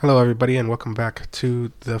Hello, everybody, and welcome back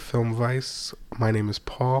to the Film Vice. My name is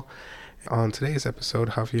Paul. On today's episode,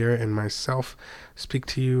 Javier and myself speak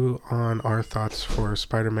to you on our thoughts for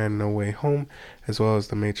Spider Man No Way Home, as well as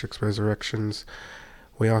The Matrix Resurrections.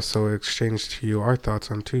 We also exchange to you our thoughts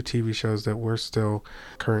on two TV shows that we're still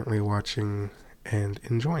currently watching and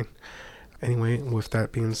enjoying. Anyway, with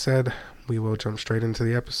that being said, we will jump straight into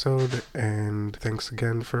the episode, and thanks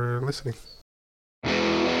again for listening.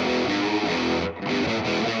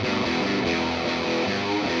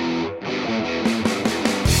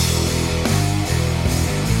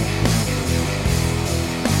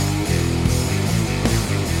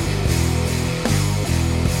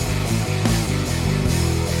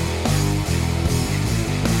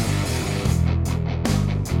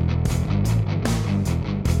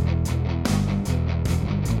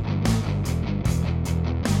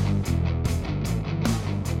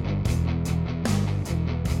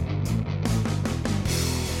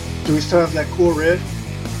 Do we still have that cool riff?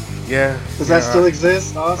 Yeah. Does that still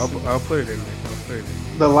exist? Awesome. I'll put it in there. I'll put it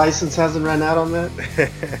in. The license hasn't run out on that?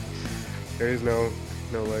 There is no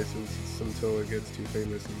license until it gets too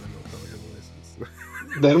famous, and then they'll probably have a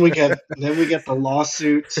license. then we get the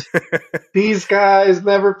lawsuit. These guys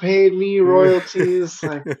never paid me royalties.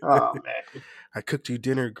 Like, oh man. I cooked you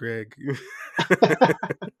dinner, Greg.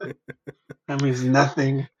 That means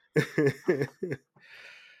nothing.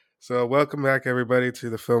 So welcome back, everybody,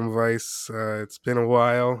 to the Film Vice. It's been a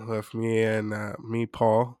while with me and me,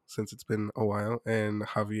 Paul, since it's been a while, and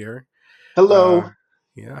Javier. Hello.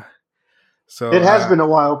 Yeah. So it has been a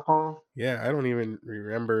while, Paul. Yeah, I don't even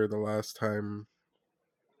remember the last time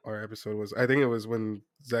our episode was. I think it was when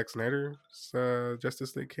Zack Snyder's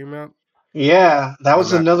Justice League came out. Yeah, that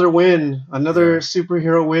was another win, another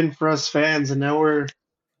superhero win for us fans, and now we're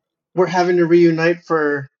having to reunite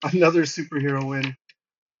for another superhero win.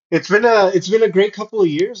 It's been a great couple of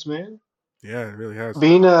years, man. Yeah, it really has.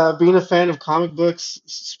 Being a fan of comic books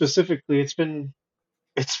specifically, it's been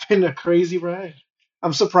a crazy ride.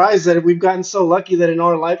 I'm surprised that we've gotten so lucky that in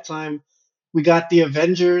our lifetime we got the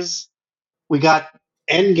Avengers, we got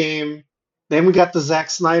Endgame, then we got the Zack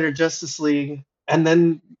Snyder Justice League, and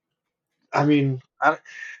then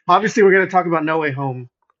obviously we're gonna talk about No Way Home.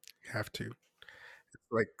 You have to.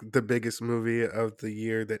 It's like the biggest movie of the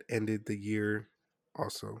year that ended the year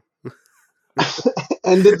also.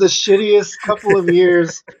 Ended the shittiest couple of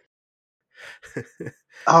years.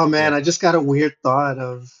 Oh man, I just got a weird thought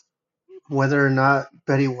of whether or not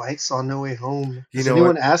Betty White saw No Way Home. Has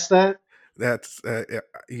anyone asked that? That's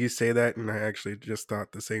you say that, and I actually just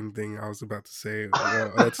thought the same thing I was about to say.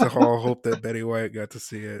 Let's all hope that Betty White got to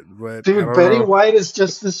see it. But dude, Betty White is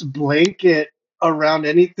just this blanket around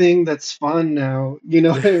anything that's fun now. You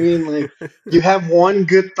know what I mean? Like, you have one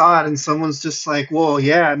good thought, and someone's just like, "Well,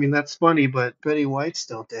 yeah, I mean that's funny, but Betty White's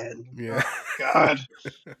still dead." Yeah. Oh, God.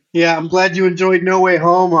 Yeah, I'm glad you enjoyed No Way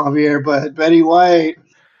Home, Javier, but Betty White,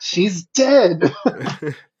 she's dead.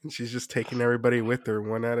 She's just taking everybody with her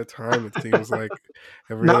one at a time. It seems like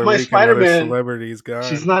every not other my week Spider-Man. another celebrity's gone.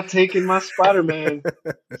 She's not taking my Spider-Man.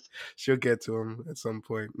 She'll get to him at some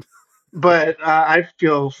point. But I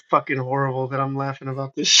feel fucking horrible that I'm laughing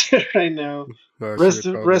about this shit right now. Rest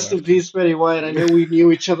in peace, Betty White. I know we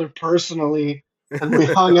knew each other personally, and we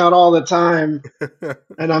hung out all the time.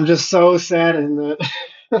 And I'm just so saddened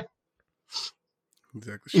that.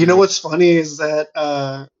 Exactly. You know what's funny is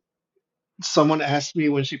that someone asked me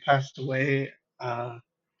when she passed away,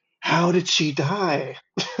 how did she die?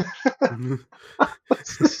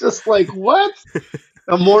 It's just like, what?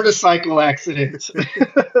 A motorcycle accident.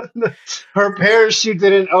 Her parachute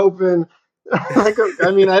didn't open. I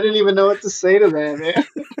didn't even know what to say to that, man.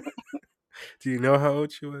 Do you know how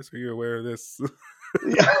old she was? Are you aware of this?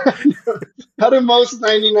 How do most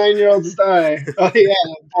 99-year-olds die? Oh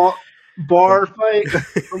yeah, bar fight,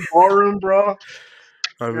 barroom brawl.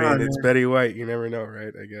 I mean, it's Betty White. You never know,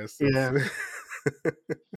 right? I guess. Yeah.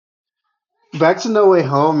 Back to No Way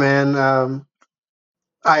Home, man.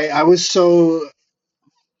 I was so,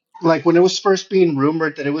 like, when it was first being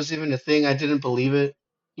rumored that it was even a thing, I didn't believe it.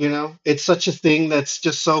 You know, it's such a thing that's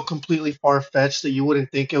just so completely far-fetched that you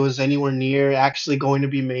wouldn't think it was anywhere near actually going to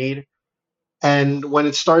be made. And when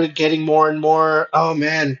it started getting more and more, oh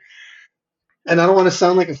man, and I don't want to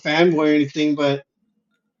sound like a fanboy or anything, but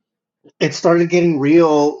it started getting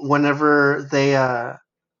real whenever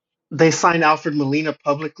they signed Alfred Molina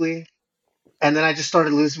publicly, and then I just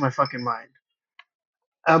started losing my fucking mind.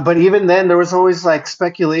 But even then, there was always like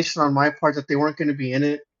speculation on my part that they weren't going to be in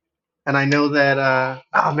it. And I know that,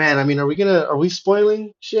 oh man, I mean, are we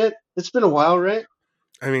spoiling shit? It's been a while, right?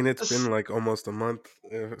 I mean, it's been like almost a month,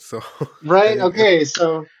 so. Right. Okay.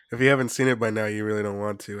 So If you haven't seen it by now, you really don't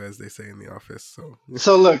want to, as they say in The Office. So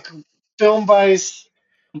So look, Film Vice,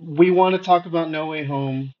 we want to talk about No Way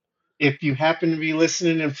Home. If you happen to be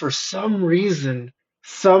listening and for some reason,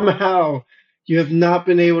 somehow, you have not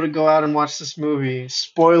been able to go out and watch this movie,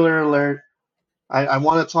 spoiler alert, I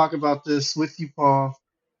want to talk about this with you, Paul.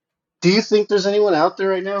 Do you think there's anyone out there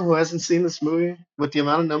right now who hasn't seen this movie with the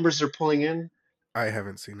amount of numbers they're pulling in? I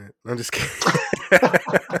haven't seen it. I'm just kidding.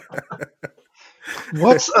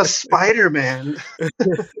 What's a Spider-Man?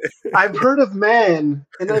 I've heard of man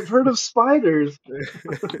and I've heard of spiders.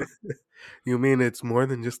 You mean it's more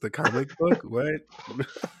than just a comic book? What?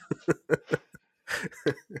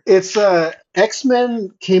 It's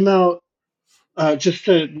X-Men came out just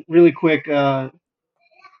to really quick for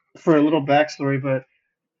a little backstory, but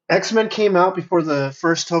X-Men came out before the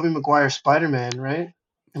first Tobey Maguire Spider-Man, right?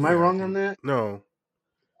 Am I Yeah, I wrong on think that? no.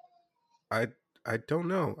 I I don't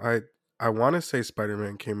know. I want to say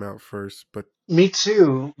Spider-Man came out first, but Me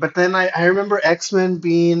too. But then I remember X-Men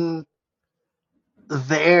being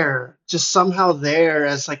there, just somehow there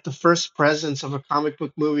as like the first presence of a comic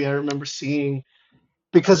book movie I remember seeing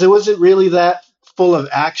because it wasn't really that full of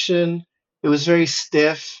action. It was very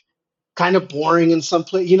stiff, kind of boring in some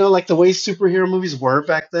place, like the way superhero movies were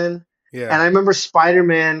back then. And yeah, I remember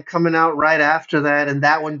Spider-Man coming out right after that, and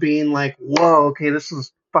that one being like, whoa, okay, this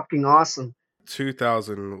was fucking awesome.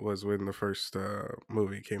 2000 was when the first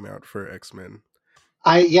movie came out for X-Men.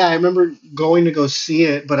 Yeah, I remember going to go see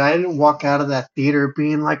it, but I didn't walk out of that theater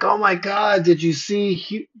being like, "Oh my God, did you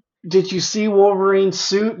see Wolverine's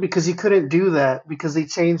suit?" Because he couldn't do that because they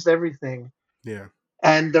changed everything. Yeah,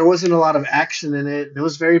 And there wasn't a lot of action in it. It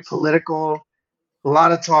was very political, a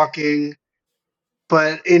lot of talking.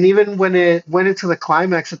 And even when it went into the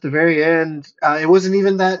climax at the very end, it wasn't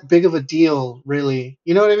even that big of a deal, really.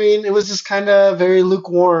 You know what I mean? It was just kind of very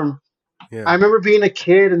lukewarm. I yeah, remember being a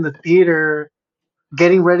kid in the theater,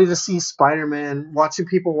 getting ready to see Spider-Man, watching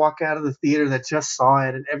people walk out of the theater that just saw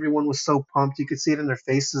it, and everyone was so pumped. You could see it in their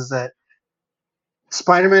faces that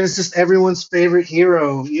Spider-Man is just everyone's favorite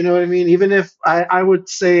hero. You know what I mean? Even if I would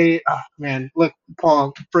say, oh, man, look,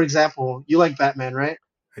 Paul, for example, you like Batman, right?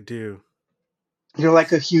 I do. You're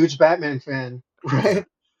like a huge Batman fan, Yeah, right?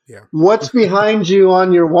 yeah. What's behind you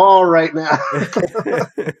on your wall right now?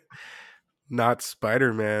 Not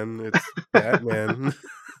Spider-Man, it's Batman.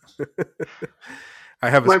 I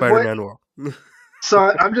have a My point. Spider-Man wall. So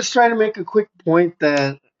I'm just trying to make a quick point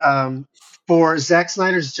that for Zack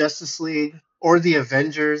Snyder's Justice League or the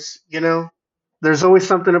Avengers, there's always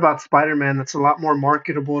something about Spider-Man that's a lot more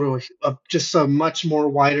marketable to just a much more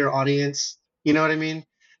wider audience. You know what I mean?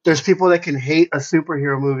 There's Yeah, people that can hate a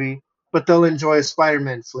superhero movie, but they'll enjoy a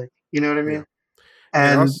Spider-Man flick. You know what I yeah. mean?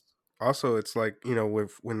 And And also it's like,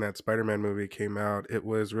 with when that Spider-Man movie came out, it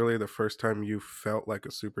was really the first time you felt like a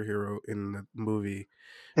superhero in the movie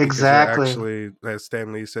because you're exactly, actually, as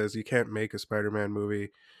Stan Lee says, you can't make a Spider-Man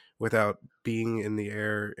movie without being in the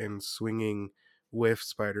air and swinging with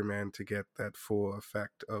Spider-Man to get that full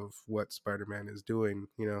effect of what Spider-Man is doing.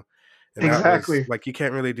 And that was exactly. like, you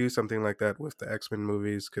can't really do something like that with the X-Men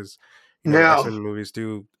movies because the Now, X-Men movies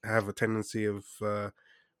do have a tendency of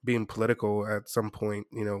being political at some point,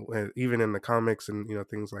 even in the comics and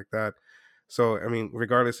things like that. So I mean,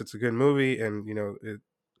 regardless, it's a good movie, and it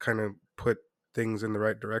kind of put things in the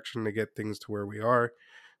right direction to get things to where we are.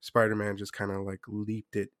 Spider-Man just kind of like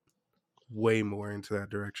leaped it way more into that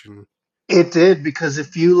direction. it did because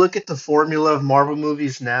if you look at the formula of Marvel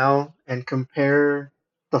movies now and compare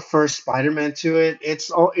the first Spider-Man to it,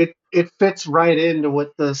 it fits right into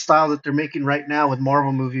what the style that they're making right now with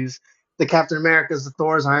Marvel movies. The Captain Americas, the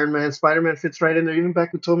Thors, Iron Man, Spider-Man fits right in there, even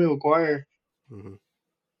back with Tobey Maguire. Hmm.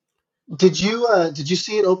 Did you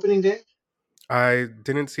see it opening day? I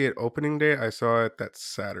didn't see it opening day. I saw it that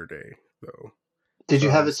Saturday though. Did So you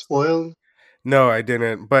I have it was spoiled? no, I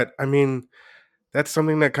didn't. But I mean, that's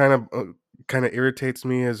something that kind of irritates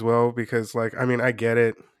me as well because, like, I mean, I get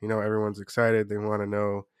it. Everyone's excited. They want to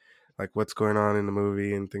know like what's going on in the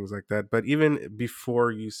movie and things like that. But even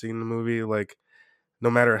before you seen the movie, like, no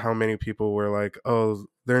matter how many people were like, "Oh,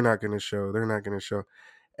 they're not going to show. They're not going to show."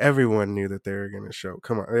 Everyone knew that they were going to show.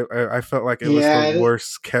 Come on, I felt like it was the Yeah.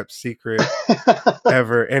 worst kept secret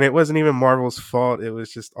ever, and it wasn't even Marvel's fault. It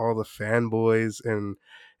was just all the fanboys and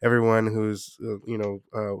everyone who's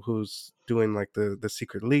who's doing like the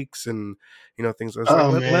secret leaks and things. I was like,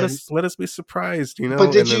 Oh let man. us let us be surprised,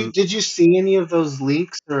 But did and you then did you see any of those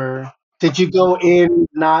leaks or did you go in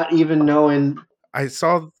not even knowing I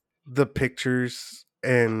saw the pictures,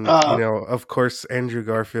 and uh of course Andrew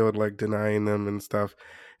Garfield like denying them and stuff,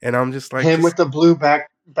 and I'm just like, him just with the blue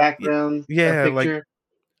y- background yeah, like, picture?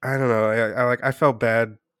 I don't know. I felt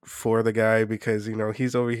bad for the guy because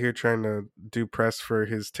he's over here trying to do press for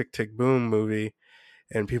his Tick Tick Boom movie,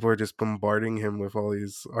 and people are just bombarding him with all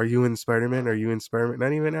these, "Are you in Spider-Man? Are you in Spider-Man?"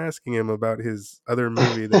 Not even asking him about his other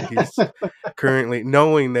movie that he's currently,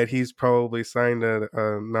 knowing that he's probably signed a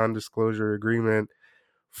non-disclosure agreement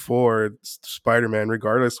for Spider-Man,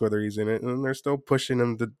 regardless whether he's in it, and they're still pushing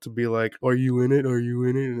him to be like, "Are you in it? Are you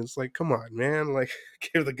in it?" And it's like, come on, man, like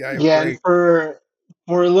give the guy a Yeah, and break.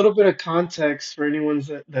 for a little bit of context for anyone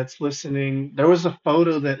that's listening, there was a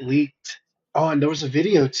photo that leaked. Oh, and there was a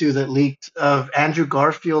video too that leaked of Andrew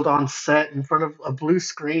Garfield on set in front of a blue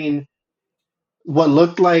screen, what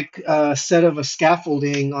looked like a set of a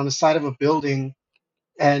scaffolding on the side of a building,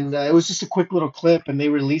 and it was just a quick little clip, and they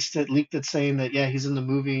released it, leaked it, saying that yeah, he's in the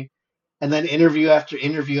movie. And then interview after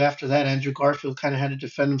that, Andrew Garfield kind of had to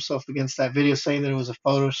defend himself against that video, saying that it was a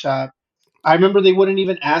Photoshop. I remember they wouldn't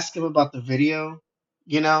even ask him about the video,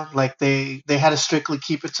 like they had to strictly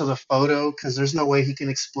keep it to the photo because there's no way he can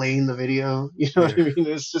explain the video. You know what Yeah, I mean?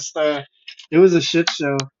 It's just it was a shit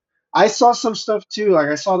show. I saw some stuff too, like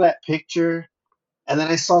I saw that picture, and then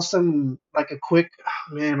I saw some like a quick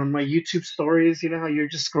man on my YouTube stories. You know how you're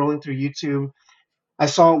just scrolling through YouTube. I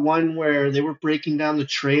saw one where they were breaking down the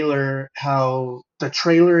trailer, how the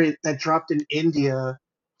trailer that dropped in India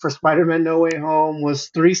for Spider-Man No Way Home was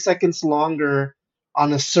 3 seconds longer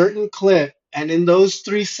on a certain clip, and in those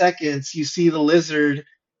 3 seconds, you see the lizard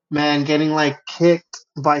man getting like kicked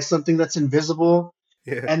by something that's invisible,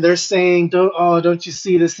 yeah, and they're saying, don't you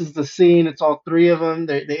see this is the scene? It's all three of them.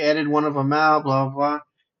 They added one of them out, blah blah.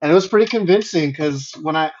 And it was pretty convincing because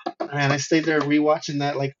I stayed there rewatching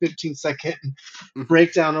that like 15-second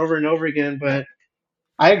breakdown over and over again. But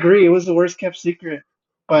I agree, it was the worst kept secret.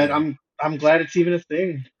 But yeah, I'm glad it's even a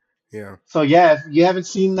thing. yeah, So yeah, if you haven't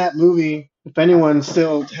seen that movie, if anyone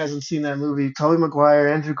still hasn't seen that movie, Tobey Maguire,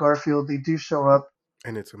 Andrew Garfield, they do show up.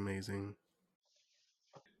 and it's amazing.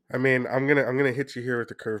 I mean, I'm gonna hit you here with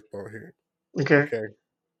the curveball here. Okay. Okay,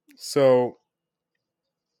 so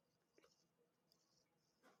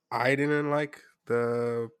I didn't like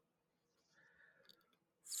the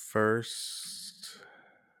first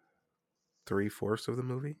 3/4 of the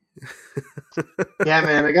movie. Yeah,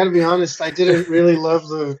 man, I gotta be honest. I didn't really love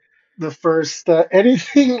the first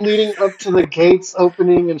anything leading up to the gates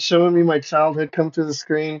opening and showing me my childhood come through the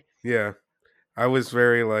screen. Yeah, I was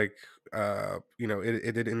very like,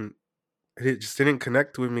 it just didn't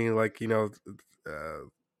connect with me. Like, uh,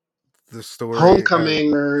 the story,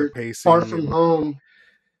 Homecoming the or Far pacing, From and Home,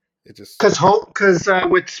 it just, because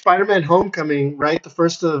with Spider-Man Homecoming, right, the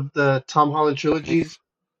first of the Tom Holland trilogies,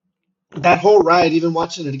 that whole ride, even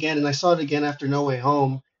watching it again, and I saw it again after No Way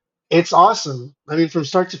Home, it's awesome. I mean, from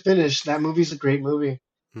start to finish, that movie's a great movie.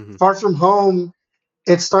 mhm, Far From Home,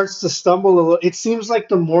 it starts to stumble a little. It seems like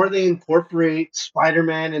the more they incorporate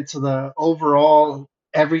Spider-Man into the overall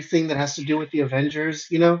everything that has to do with the Avengers,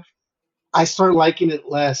 I start liking it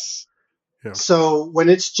less. yeah, So when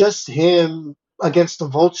it's just him against the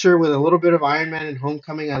Vulture with a little bit of Iron Man and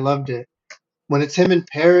Homecoming, I loved it. When it's him in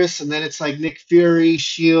Paris and then it's like Nick Fury,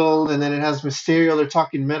 Shield, and then it has Mysterio, they're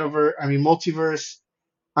talking multiverse.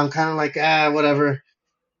 I'm kind of like, whatever.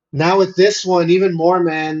 Now with this one, even more,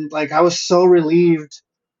 man. Like I was so relieved.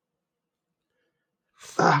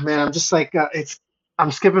 Man, I'm just like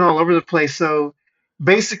I'm skipping all over the place. So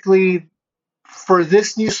basically, for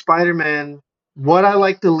this new Spider-Man, what I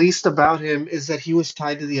like the least about him is that he was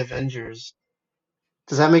tied to the Avengers.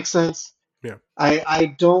 Does that make sense? yeah,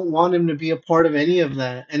 I don't want him to be a part of any of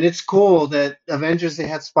that. And it's cool that Avengers they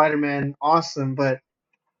had Spider-Man, awesome, but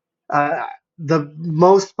uh, the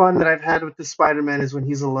most fun that I've had with the Spider-Man is when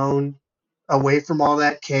he's alone, away from all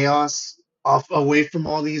that chaos, away from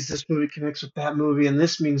all these. This movie connects with that movie, and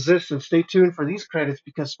this means this. And stay tuned for these credits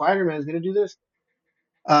because Spider-Man is going to do this.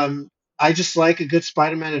 Um, I just like a good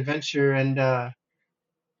Spider-Man adventure, and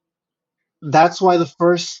that's why the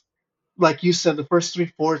first, like you said, the first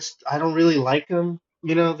three-fourths, I don't really like them.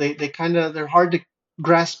 They kind of they're hard to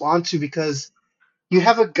grasp onto because you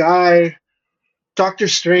have a guy, Doctor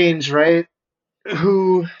Strange, right,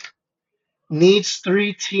 who needs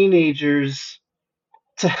three teenagers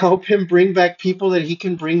to help him bring back people that he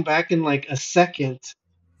can bring back in like a second.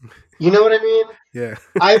 You know what I mean? yeah,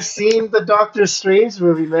 I've seen the Doctor Strange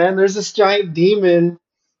movie, man. There's this giant demon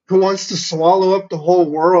who wants to swallow up the whole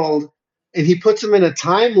world, and he puts him in a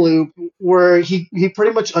time loop where he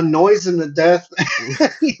pretty much annoys him to death.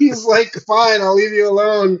 He's like, "Fine, I'll leave you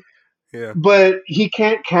alone," yeah, but he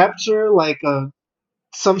can't capture like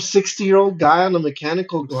some 60-year-old guy on a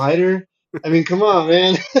mechanical glider. I mean, come on,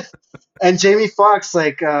 man. And Jamie Foxx,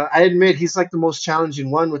 like, I admit he's like the most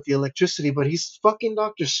challenging one with the electricity, but he's fucking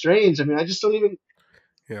Doctor Strange. I mean, I just don't even.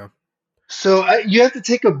 Yeah. So you have to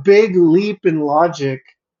take a big leap in logic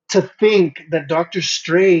to think that Doctor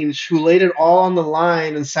Strange, who laid it all on the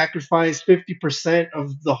line and sacrificed 50%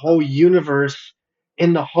 of the whole universe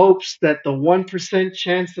in the hopes that the 1%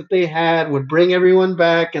 chance that they had would bring everyone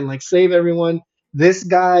back and like save everyone, this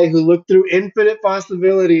guy who looked through infinite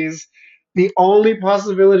possibilities, the only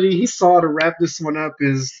possibility he saw to wrap this one up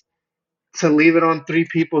is to leave it on three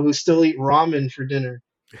people who still eat ramen for dinner.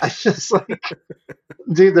 I just like,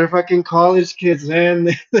 dude, they're fucking college kids, man.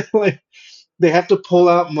 They like they have to pull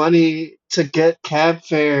out money to get cab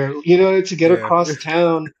fare, to get Yeah. across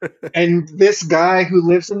town. And this guy who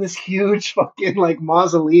lives in this huge fucking like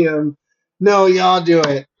mausoleum, no, y'all do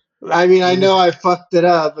it. I mean, I know I fucked it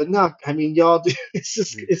up, but no, I mean, y'all do. It's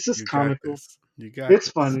just You got comical. this. You got It's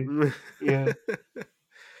this. funny. Yeah.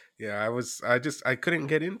 Yeah, I couldn't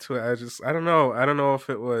get into it. I don't know. I don't know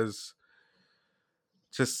if it was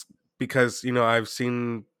just because, I've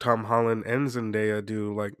seen Tom Holland and Zendaya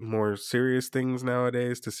do like more serious things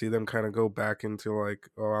nowadays, to see them kind of go back into like,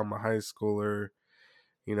 oh, I'm a high schooler,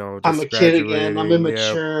 I'm a just kid again. I'm graduating.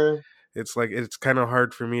 Yeah. immature. It's like it's kind of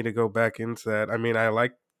hard for me to go back into that. I mean, I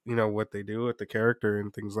like, what they do with the character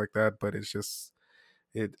and things like that, but it's just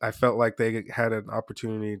it I felt like they had an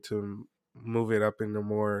opportunity to move it up in a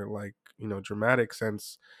more like, dramatic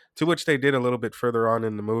sense, to which they did a little bit further on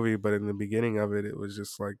in the movie. But in the beginning of it, it was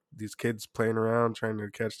just like these kids playing around trying to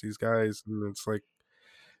catch these guys, and it's like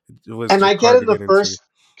it was And I just get hard in to the get into. first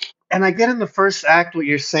and I get in the first act what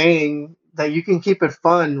you're saying that you can keep it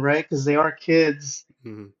fun, right? Because they are kids,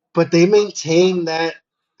 Hmm. but they maintain that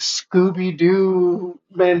Scooby Doo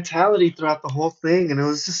mentality throughout the whole thing, and it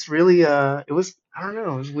was just really it was I don't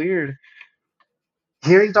know, it was weird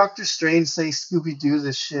hearing Doctor Strange say Scooby Doo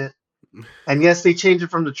this shit. And yes, they changed it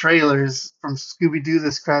from the trailers from Scooby Doo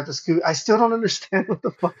this crap to Scooby. I still don't understand what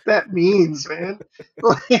the fuck that means, man.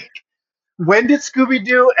 Like, when did Scooby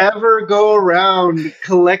Doo ever go around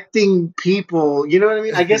collecting people? You know what I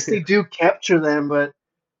mean? I guess they do capture them, but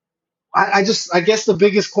I guess the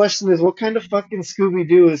biggest question is what kind of fucking Scooby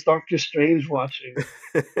Doo is Doctor Strange watching?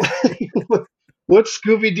 What's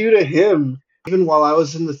Scooby Doo to him? Even while I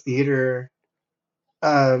was in the theater,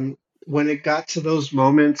 um, when it got to those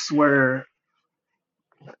moments where,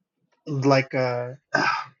 like,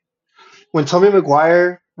 when Tobey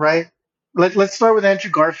Maguire, right? Let's start with Andrew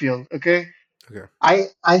Garfield, okay? Okay.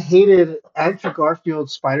 I hated Andrew Garfield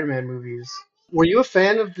Spider-Man movies. Were you a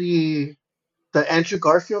fan of the Andrew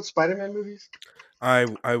Garfield Spider-Man movies?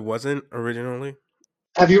 I wasn't originally.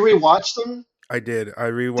 Have you rewatched them? I did. I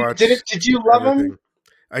Did rewatched did you love them? everything.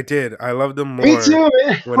 I did. I loved them Me more too,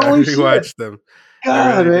 man. when I Holy shit. rewatched them. I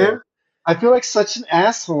God, really did. man. I feel like such an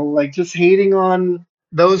asshole, like just hating on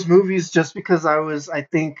those movies just because I was, I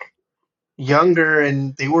think, younger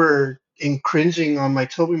and they were cringing on my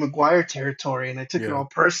Tobey Maguire territory and I took it Yeah. all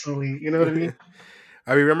personally. You know what I mean?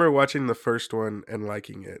 I remember watching the first one and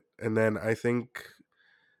liking it. And then I think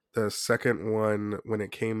the second one, when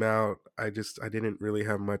it came out, I didn't really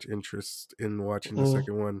have much interest in watching the Mm,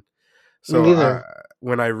 second one. me So neither.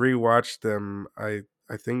 when I rewatched them, I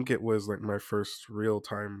think it was like my first real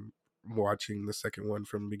time watching the second one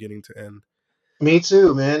from beginning to end. Me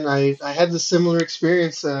too, man. I had the similar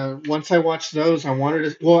experience. Once I watched those, I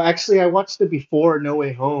wanted to. Well, actually, I watched it before No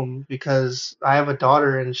Way Home because I have a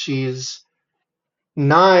daughter and she's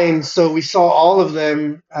 9, so we saw all of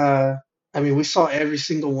them. I mean, we saw every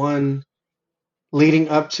single one leading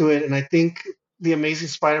up to it, and I think the Amazing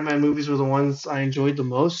Spider-Man movies were the ones I enjoyed the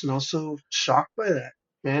most, and also shocked by that,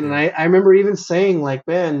 man. And Yeah. I remember even saying, like,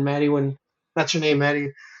 man, Maddie, when that's your name,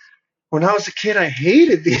 Maddie. When I was a kid, I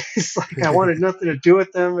hated these. Like, I wanted nothing to do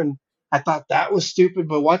with them, and I thought that was stupid.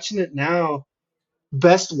 But watching it now,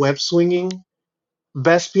 best web swinging,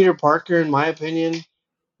 best Peter Parker, in my opinion,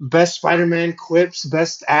 best Spider-Man quips,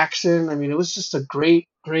 best action. I mean, it was just a great,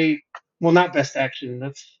 great. Well, not best action.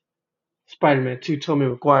 That's Spider-Man 2, Tobey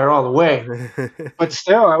Maguire all the way. But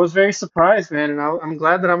still, I was very surprised, man, and I'm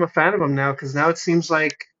glad that I'm a fan of him now because now it seems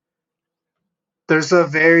like there's a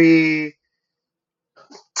very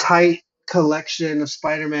tight collection of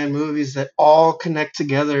Spider-Man movies that all connect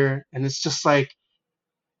together, and it's just like,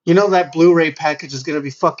 that Blu-ray package is gonna be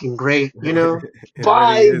fucking great, It already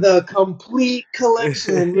Buy is. the complete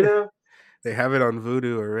collection. They have it on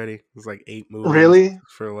Vudu already. It's like 8 movies Really?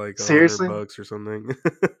 for like Seriously? $100 or something.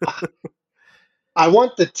 I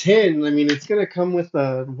want the tin. I mean, it's gonna come with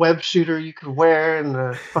a web shooter you could wear and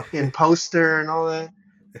a fucking poster and all that.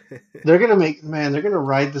 They're gonna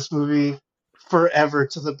ride this movie forever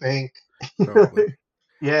to the bank. Probably.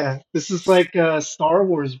 Yeah, this is like Star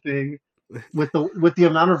Wars big with the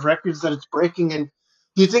amount of records that it's breaking. And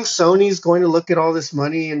Do you think Sony's going to look at all this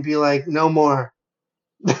money and be like, no more,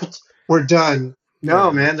 we're done? No,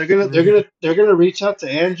 Yeah. man. They're gonna reach out to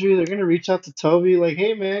Andrew. They're gonna reach out to Toby. Like,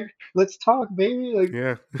 hey, man, let's talk, baby. Like,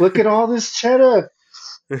 Yeah. look at all this cheddar.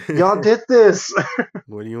 Y'all did this.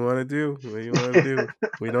 What do you want to do? What do you want to do?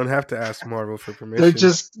 We don't have to ask Marvel for They're permission.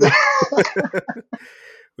 just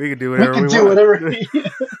We can do we whatever can we do want. whatever.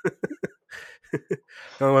 The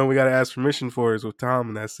only one we got to ask permission for is with Tom,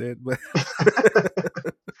 and that's it. But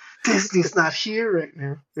Disney's not here right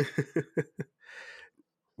now.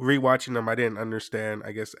 rewatching them, I didn't understand.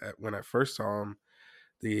 I guess when I first saw him,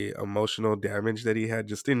 the emotional damage that he had,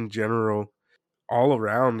 just in general, all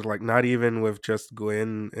around. Like not even with just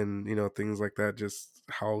Gwen and things like that. Just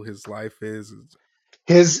how his life is.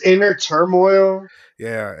 His inner turmoil.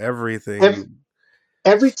 Yeah, Every, everything.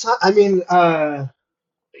 every time. I mean,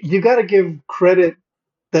 you got to give credit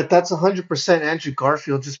that that's 100% Andrew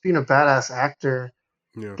Garfield just being a badass actor.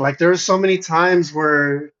 Yeah, Like there's so many times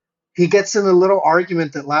where he gets in a little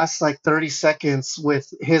argument that lasts like 30 seconds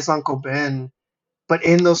with his Uncle Ben. But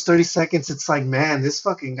in those 30 seconds, it's like, man, this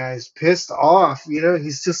fucking guy is pissed off.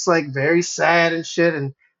 He's just like very sad and shit.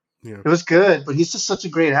 And yeah, it was good, but he's just such a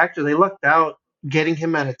great actor. They lucked out getting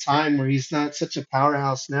him at a time where he's not such a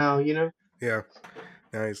powerhouse now. yeah.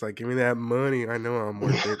 Now he's like, give me that money. I know I'm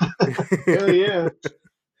worth it. Hell yeah.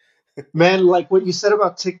 Man, like what you said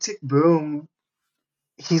about Tick Tick Boom,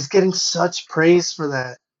 he's getting such praise for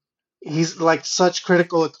that. He's like such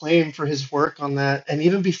critical acclaim for his work on that. And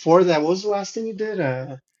even before that, what was the last thing he did?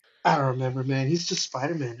 I don't remember, man. He's just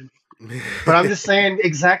Spider-Man to me. But I'm just saying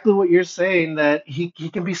exactly what you're saying, that he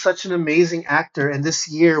can be such an amazing actor, and this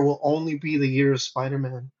year will only be the year of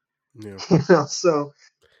Spider-Man. Yeah, So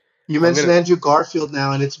you I'm mentioned gonna. Andrew Garfield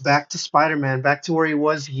now, and it's back to Spider-Man, back to where he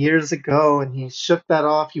was years ago, and he shook that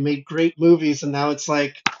off. He made great movies, and now it's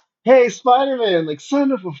like, hey, Spider-Man, like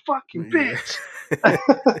son of a fucking Yeah. bitch.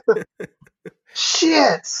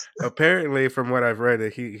 Shit. Apparently, from what I've read,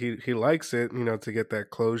 that he likes it, to get that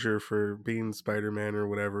closure for being Spider-Man or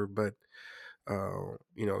whatever. But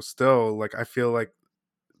still, like I feel like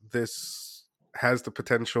this has the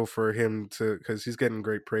potential for him to, because he's getting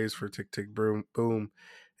great praise for Tick Tick Boom Boom,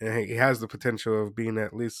 and he has the potential of being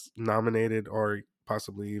at least nominated or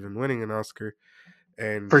possibly even winning an Oscar.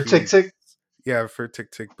 And For Tick he, Tick. yeah, for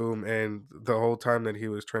Tick Tick Boom, and the whole time that he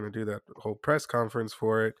was trying to do that whole press conference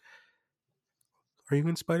for it, are you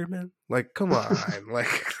in Spider Man? Like, come on, like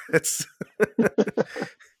that's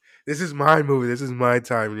this is my movie, this is my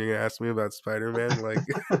time, and you're gonna ask me about Spider Man? Like,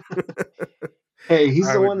 Hey, he's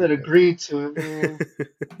I the would one be that agreed to it, man.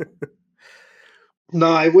 pissed.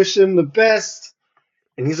 No, I wish him the best.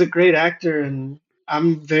 And he's a great actor, and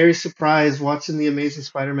I'm very surprised watching the Amazing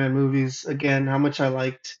Spider-Man movies again, how much I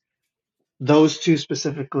liked those two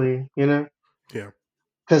specifically. Yeah,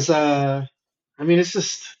 Because I mean, it's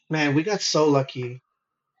just, man, we got so lucky,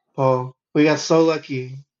 Paul. We got so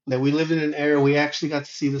lucky that we live in an era we actually got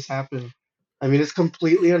to see this happen. I mean, it's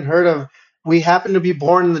completely unheard of. We happen to be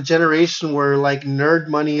born in the generation where like nerd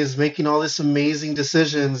money is making all this amazing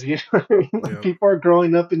decisions. You know what I mean? Like yeah, people are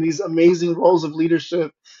growing up in these amazing roles of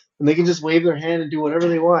leadership, and they can just wave their hand and do whatever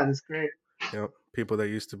they want. It's great. yeah. People that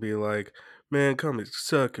used to be like, man, comics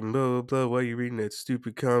suck and blah blah blah. Why are you reading that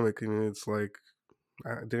stupid comic? And it's like,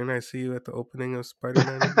 didn't I see you at the opening of Spider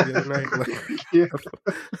Man the other night? Yeah.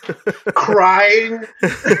 Like, Crying.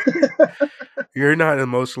 you're not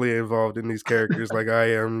emotionally involved in these characters like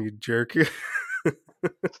I am, you jerk.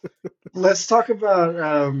 Let's talk about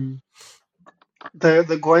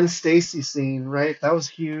the Gwen Stacy scene, right? That was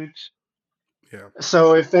huge. Yeah.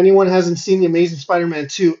 So if anyone hasn't seen The Amazing Spider-Man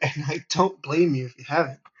 2, and I don't blame you if you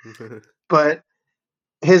haven't, but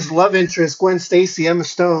his love interest, Gwen Stacy, Emma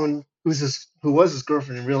Stone, who was his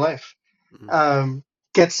girlfriend in real life, um,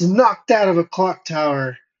 gets knocked out of a clock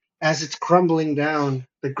tower as it's crumbling down.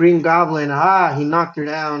 The Green Goblin, he knocked her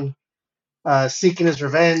down, seeking his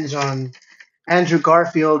revenge on Andrew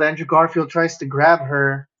Garfield. Andrew Garfield tries to grab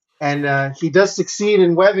her, and he does succeed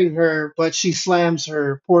in webbing her, but she slams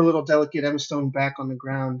her poor little delicate Emma Stone back on the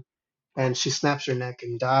ground, and she snaps her neck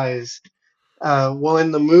and dies. Well,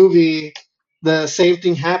 in the movie, the same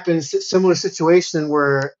thing happens, similar situation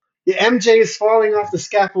where MJ is falling off the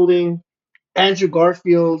scaffolding. Andrew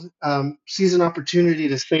Garfield sees an opportunity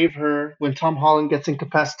to save her when Tom Holland gets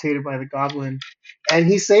incapacitated by the Goblin, and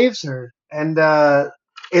he saves her. And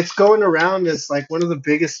it's going around as like one of the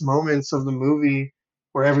biggest moments of the movie,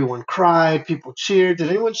 where everyone cried, people cheered. Did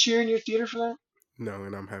anyone cheer in your theater for that? No,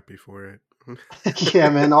 and I'm happy for it. Yeah,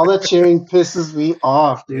 man, all that cheering pisses me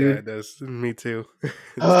off, Yeah, dude. it does. Me too.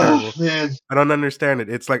 It's Oh terrible. man. I don't understand it.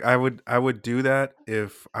 It's like I would do that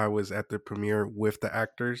if I was at the premiere with the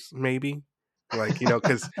actors, maybe. Like,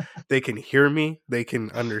 because they can hear me, they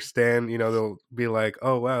can understand, they'll be like,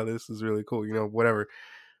 "Oh wow, this is really cool," whatever.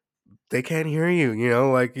 They can't hear you,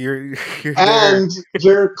 like you're you're there. And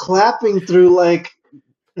you're clapping through like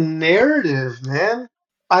narrative, man.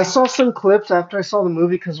 I saw some clips after I saw the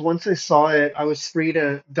movie because once I saw it, I was free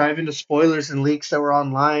to dive into spoilers and leaks that were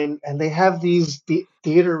online, and they have these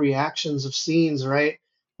theater reactions of scenes, right?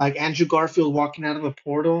 Like Andrew Garfield walking out of a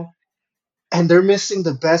portal, and they're missing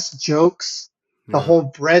the best jokes. The Yeah. whole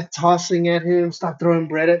bread tossing at him, stop throwing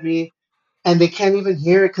bread at me, and they can't even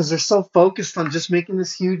hear it because they're so focused on just making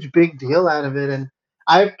this huge big deal out of it. And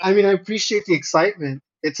I mean, I appreciate the excitement.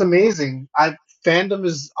 It's amazing. I Fandom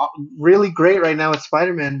is really great right now with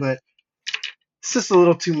Spider-Man, but it's just a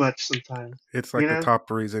little too much sometimes, It's you like the know? top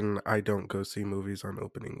reason I don't go see movies on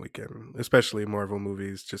opening weekend, especially Marvel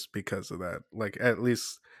movies, just because of that. Like, at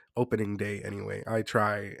least opening day anyway. I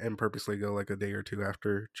try and purposely go like a day or two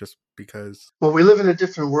after, just because Well, we live in a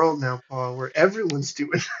different world now, Paul, where everyone's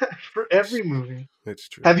doing that for it's, every movie. it's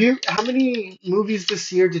true. Have you? How many movies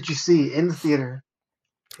this year did you see in the theater?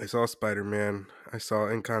 I saw Spider Man. I saw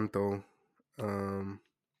Encanto. Um,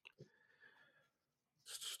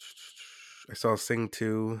 I saw Sing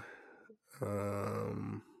 2.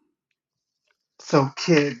 Um, So,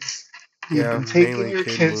 kids, you've yeah, been taking mainly your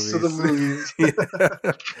kid kids to the movies. movies. Yeah.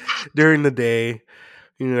 During the day,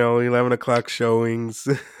 11 o'clock showings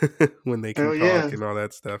when they can Hell talk yeah. and all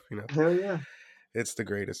that stuff. Hell yeah. It's the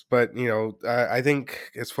greatest. But, I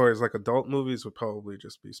think as far as like adult movies would probably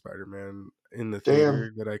just be Spider Man in the Damn.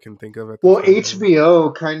 theater that I can think of at this Well, very moment.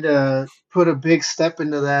 HBO kind of put a big step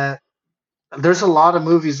into that. There's a lot of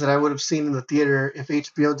movies that I would have seen in the theater if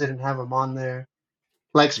HBO didn't have them on there.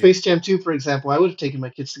 Like Yeah. Space Jam 2, for example. I would have taken my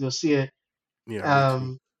kids to go see it. Yeah, me too.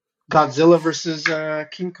 Um, Godzilla versus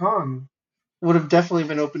King Kong would have definitely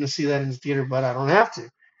been open to see that in the theater, but I don't have to.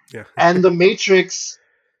 Yeah. And The Matrix,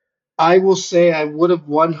 I will say I would have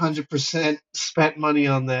 100% spent money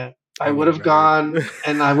on that. I I would would have have rather. gone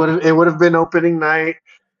and it would have been opening night,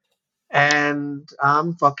 and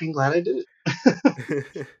I'm fucking glad I did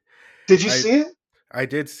it. Did you I see it? I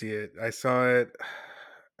did see it. I saw it.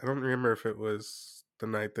 I don't remember if it was the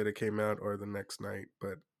night that it came out or the next night,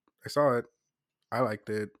 but I saw it. I liked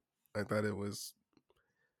it. I thought it was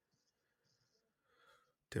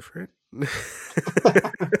different.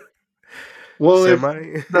 Well, if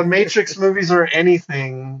Semi. the Matrix movies are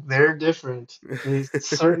anything, they're different. They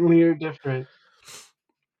certainly are different.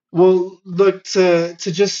 Well, look, to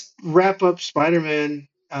just wrap up Spider-Man,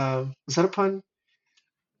 was that a pun?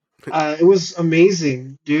 It was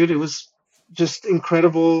amazing, dude. It was just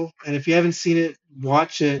incredible. And if you haven't seen it,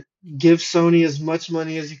 watch it. Give Sony as much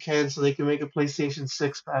money as you can so they can make a PlayStation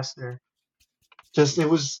 6 faster. Just it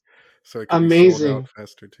was So it could be sold out amazing.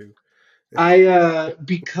 faster too. I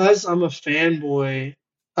because I'm a fanboy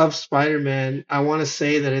of Spider-Man, I want to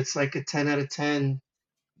say that it's like a 10 out of 10,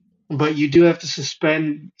 but you do have to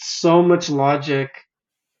suspend so much logic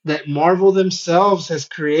that Marvel themselves has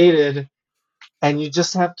created, and you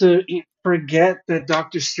just have to forget that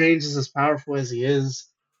Doctor Strange is as powerful as he is,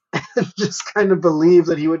 and just kind of believe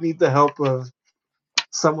that he would need the help of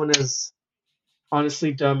someone as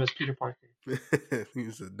honestly dumb as Peter Parker.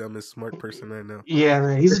 He's the dumbest smart person I know. Yeah,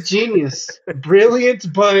 man, he's a genius,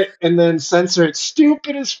 brilliant, but and then censor it,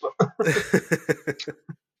 stupid as fuck.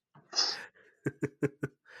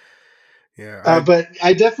 Yeah, I But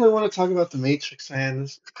I definitely want to talk about the Matrix, man.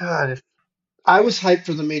 God, if I was hyped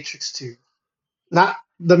for the Matrix 2, not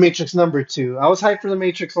the Matrix number 2. I was hyped for the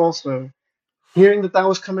Matrix also. Hearing that that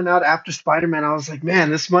was coming out after Spider-Man, I was like, man,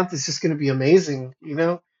 this month is just going to be amazing,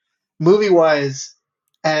 movie-wise.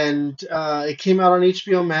 And it came out on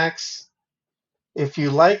HBO Max. If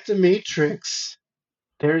you like The Matrix,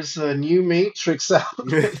 there's a new Matrix out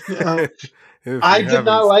right now. if I you did haven't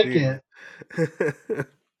not like seen it. it.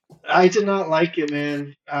 I did not like it,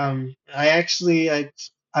 man. I actually, I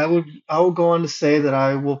will go on to say that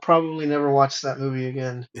I will probably never watch that movie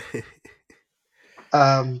again.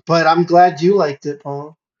 But I'm glad you liked it,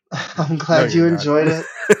 Paul. I'm No, glad you're you not. enjoyed it.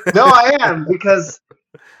 No, I am because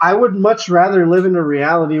I would much rather live in a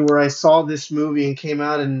reality where I saw this movie and came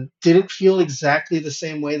out and didn't feel exactly the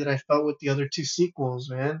same way that I felt with the other two sequels,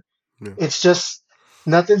 man. Yeah. It's just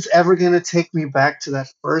nothing's ever going to take me back to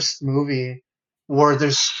that first movie where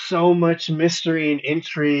there's so much mystery and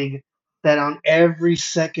intrigue that on every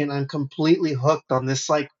second I'm completely hooked on this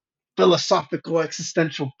like philosophical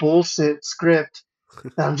existential bullshit script.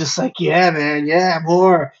 And I'm just like, yeah, man, yeah,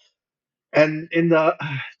 more. And in the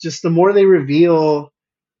just the more they reveal,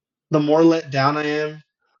 the more let down I am.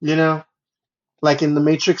 You know, like in the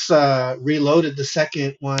Matrix Reloaded, the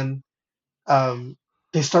second one, um,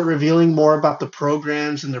 they start revealing more about the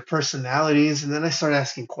programs and their personalities, and then I start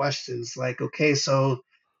asking questions like, okay, so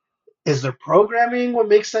is their programming what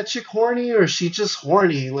makes that chick horny, or is she just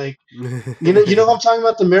horny? Like, you know who I'm talking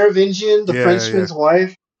about, the Merovingian, the Yeah, yeah. Frenchman's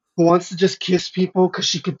wife, who wants to just kiss people because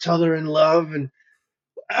she could tell they're in love, and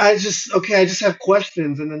I just have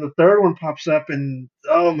questions, and then the third one pops up, and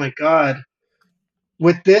oh my god,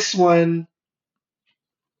 with this one,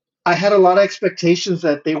 I had a lot of expectations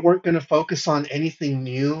that they weren't going to focus on anything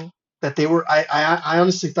new. That they were, I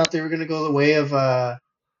honestly thought they were going to go the way of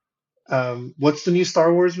what's the new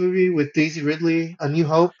Star Wars movie with Daisy Ridley, A New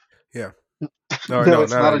Hope? Yeah. No, No, no,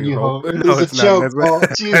 it's not not A A New New Hope. Hope. It No, was a it's not. joke, Paul.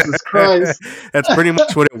 Jesus Christ. That's pretty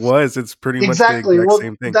much what it was. It's pretty much the Exactly. exact Well,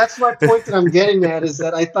 same thing. that's my point that I'm getting at, is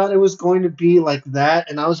that I thought it was going to be like that,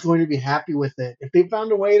 and I was going to be happy with it. If they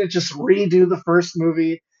found a way to just redo the first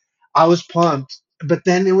movie, I was pumped. But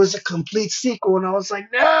then it was a complete sequel, and I was like,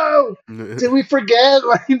 no! Did we forget?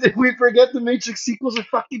 Like, did we forget the Matrix sequels are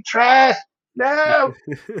fucking trash? No!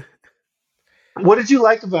 What did you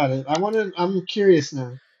like about it? I'm curious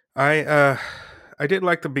now. I uh I did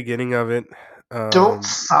like the beginning of it. Don't Um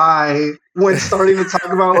sigh when starting to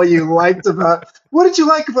talk about what you liked about. What did you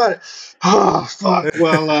like about it? Oh fuck.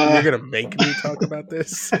 Well, You're gonna make me talk about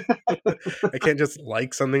this. I can't just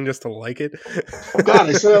like something just to like it. oh god,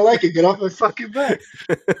 I said I like it. Get off my fucking back.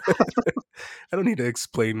 I don't need to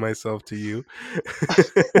explain myself to you.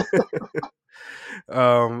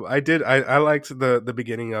 I liked the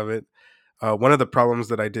beginning of it. One of the problems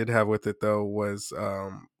that I did have with it though was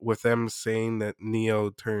with them saying that Neo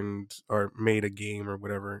turned or made a game or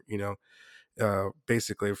whatever,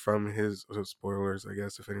 basically from his spoilers, I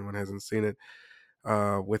guess, if anyone hasn't seen it.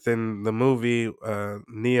 Within the movie,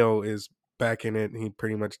 Neo is back in it. And he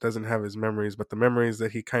pretty much doesn't have his memories, but the memories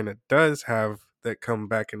that he kind of does have that come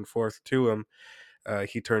back and forth to him,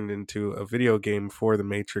 he turned into a video game for the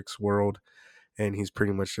Matrix world, and he's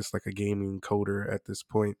pretty much just like a gaming coder at this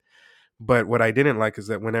point. But what I didn't like is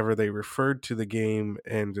that whenever they referred to the game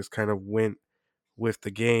and just kind of went with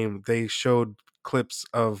the game, they showed clips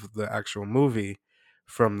of the actual movie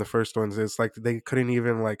from the first ones. It's like they couldn't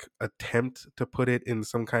even like attempt to put it in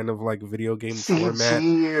some kind of like video game format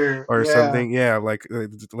CG or or yeah. something. Yeah, like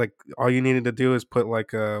all you needed to do is put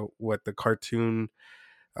like what the cartoon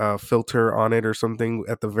filter on it or something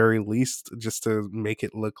at the very least, just to make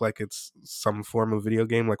it look like it's some form of video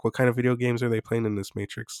game. Like, what kind of video games are they playing in this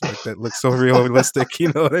Matrix? Like, that looks so realistic.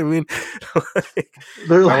 You know what I mean? like,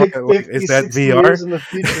 They're I want like like, is 50, that 60 VR? years in the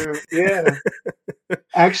future. Yeah.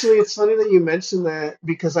 Actually, it's funny that you mentioned that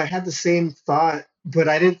because I had the same thought, but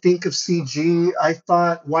I didn't think of CG. I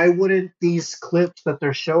thought, why wouldn't these clips that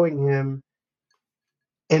they're showing him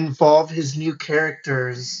involve his new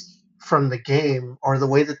characters from the game, or the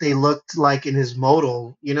way that they looked like in his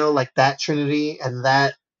modal, like that Trinity and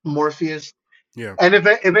that Morpheus? Yeah, And if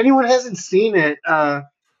anyone hasn't seen it,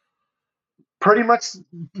 pretty much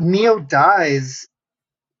Neo dies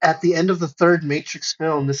at the end of the third Matrix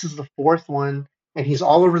film. This is the fourth one, and he's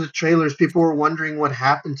all over the trailers. People were wondering what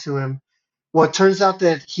happened to him. Well, it turns out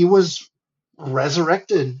that he was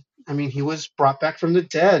resurrected. I mean, he was brought back from the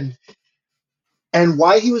dead. And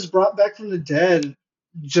why he was brought back from the dead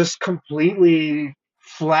just completely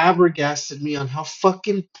flabbergasted me on how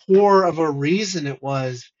fucking poor of a reason it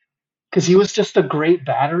was. Because he was just a great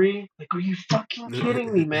battery. Like, are you fucking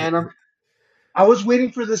kidding me, man? I was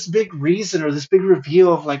waiting for this big reason or this big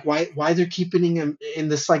reveal of like why they're keeping him in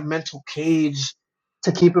this like mental cage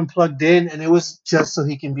to keep him plugged in, and it was just so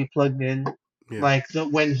he can be plugged in. yeah, Like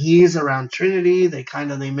when he's around Trinity, they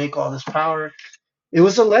make all this power. It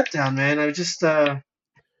was a letdown, man.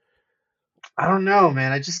 I don't know,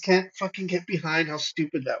 man. I just can't fucking get behind how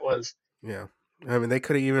stupid that was. yeah. I mean, they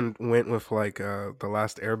could have even went with like the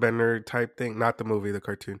Last Airbender type thing, not the movie, the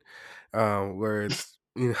cartoon, where it's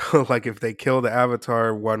like if they kill the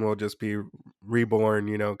Avatar, one will just be reborn,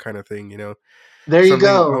 kind of thing, There you something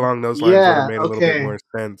go. along those lines would have Yeah, made a little bit okay. more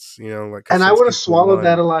sense, like And because I since would have he's the swallowed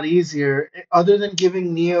that one. a lot easier, other than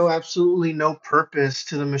giving Neo absolutely no purpose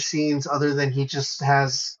to the machines, other than he just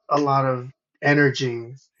has a lot of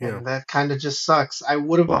energy, Yeah, and that kind of just sucks. I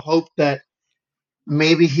would have hoped that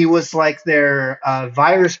maybe he was like their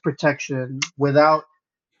virus protection without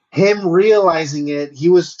him realizing it. He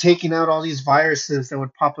was taking out all these viruses that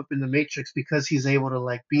would pop up in the Matrix because he's able to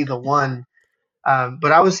like be the one.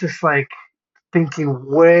 But I was just like thinking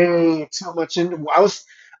way too much into. I was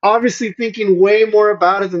obviously thinking way more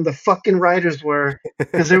about it than the fucking writers were,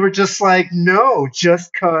 because they were just like, no,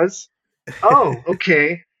 just cause. Oh,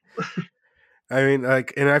 okay. I mean,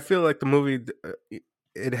 like, and I feel like the movie,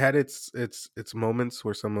 it had its moments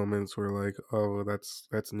where some moments were like, oh,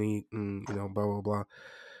 that's neat, and blah blah blah.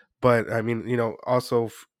 But I mean, also,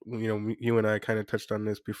 you and I kind of touched on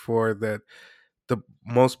this before that the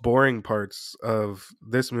most boring parts of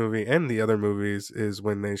this movie and the other movies is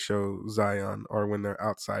when they show Zion or when they're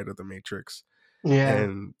outside of the Matrix, Yeah,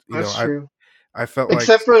 and that's true. I felt like,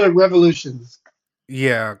 Except for the Revolutions.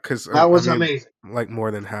 yeah, because That I was mean, amazing. like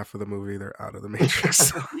more than half of the movie they're out of the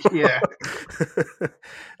Matrix. Yeah.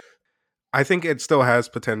 I think it still has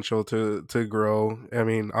potential to grow. I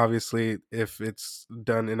mean, obviously, if it's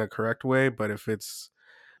done in a correct way, but if it's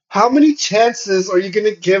How many chances are you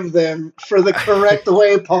going to give them for the correct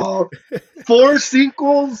way, Paul? Four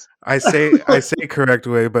sequels? I say correct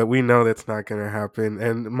way, but we know that's not going to happen,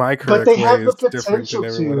 and my But correct they way have the is different than potential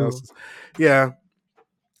everyone to. else's. Yeah,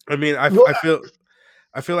 I mean, Well,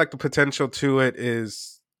 I feel like the potential to it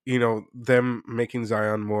is them making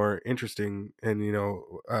Zion more interesting, and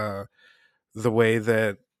the way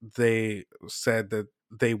that they said that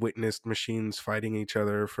they witnessed machines fighting each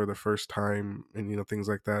other for the first time, and things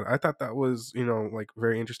like that. I thought that was like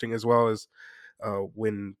very interesting, as well as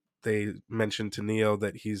when they mentioned to Neo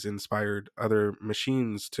that he's inspired other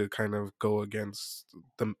machines to kind of go against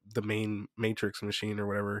the main Matrix machine or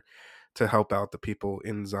whatever, to help out the people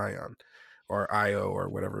in Zion, or Io, or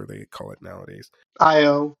whatever they call it nowadays.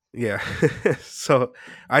 Io. Yeah. So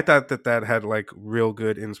I thought that that had like real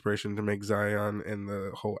good inspiration to make Zion and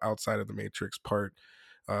the whole outside of the Matrix part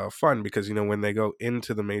fun, because when they go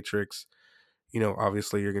into the Matrix,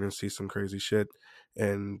 obviously you're going to see some crazy shit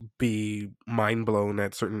and be mind blown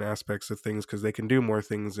at certain aspects of things, because they can do more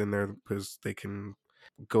things in there, because they can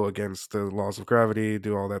go against the laws of gravity,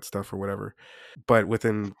 do all that stuff or whatever. But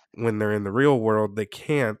when they're in the real world, they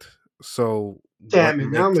can't. So what Damn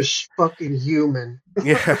it, now I'm makes a fucking human.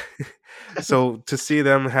 yeah. So to see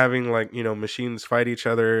them having like, machines fight each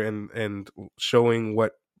other, and showing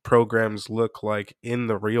what programs look like in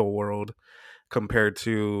the real world compared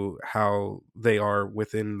to how they are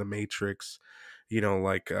within the Matrix,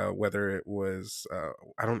 like whether it was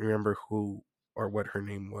I don't remember who or what her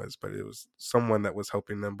name was, but it was someone that was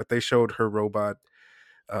helping them, but they showed her robot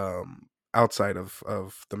outside of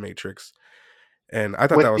the Matrix, and I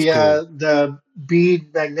thought that With was cool. the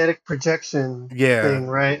bead magnetic projection Yeah. thing,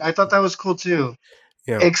 right? I thought that was cool too.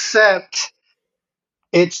 Yeah. Except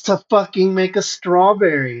it's to fucking make a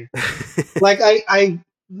strawberry. Like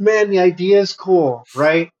man, the idea is cool,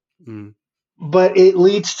 right? Mm. But it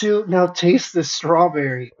leads to now taste this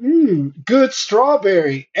strawberry. Good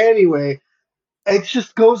strawberry. Anyway, it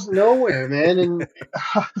just goes nowhere, man. And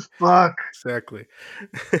fuck. Exactly.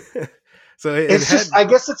 So it It's just, had, I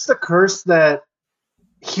guess it's the curse that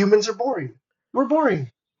humans are boring. We're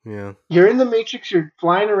boring. yeah, You're in the Matrix, you're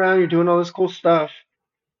flying around, you're doing all this cool stuff.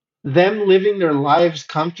 Them living their lives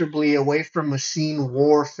comfortably away from machine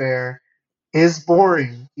warfare is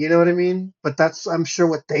boring. You know what I mean? But that's, I'm sure,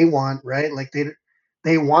 what they want, right? Like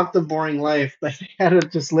they want the boring life. Like they had to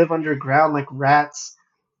just live underground like rats,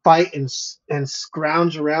 fight and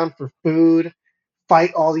scrounge around for food,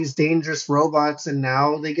 fight all these dangerous robots, and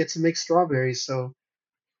now they get to make strawberries. So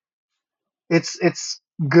it's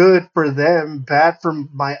good for them, bad for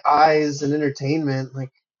my eyes and entertainment.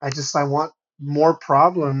 Like I want more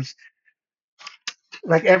problems.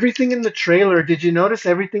 Like everything in the trailer, did you notice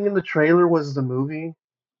everything in the trailer was the movie?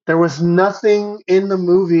 There was nothing in the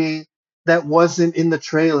movie that wasn't in the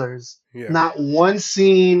trailers. yeah, Not one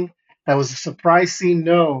scene that was a surprise scene.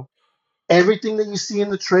 No. Everything that you see in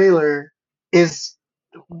the trailer is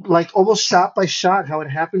like almost shot by shot how it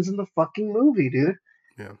happens in the fucking movie, dude.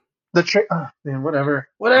 yeah. Man, whatever.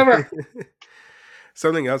 Whatever.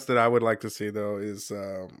 Something else that I would like to see though is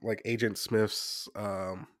like Agent Smith's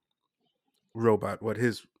robot, what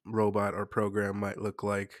his robot or program might look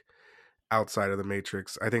like outside of the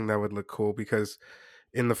Matrix. I think that would look cool, because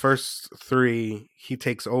in the first three, he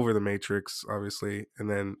takes over the Matrix, obviously, and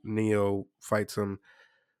then Neo fights him,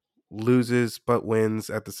 loses but wins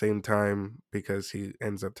at the same time, because he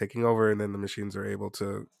ends up taking over, and then the machines are able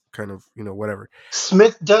to kind of, whatever.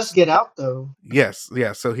 Smith does get out though. Yes,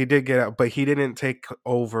 yeah. So he did get out, but he didn't take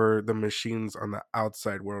over the machines on the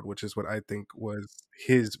outside world, which is what I think was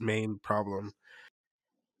his main problem.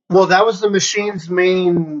 Well, that was the machine's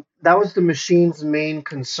main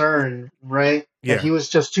concern, right? That Yeah, he was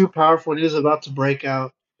just too powerful and he was about to break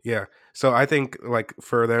out. yeah. So I think like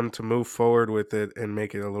for them to move forward with it and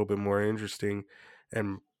make it a little bit more interesting,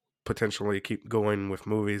 and potentially keep going with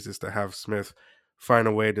movies, is to have Smith find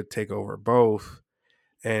a way to take over both,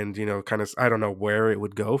 and kind of, I don't know where it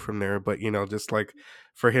would go from there, but just like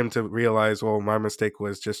for him to realize, well, my mistake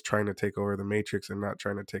was just trying to take over the Matrix and not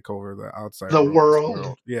trying to take over the outside The world, this world.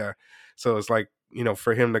 world. Yeah. So it's like,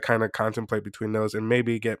 for him to kind of contemplate between those and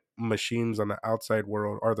maybe get machines on the outside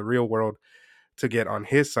world or the real world to get on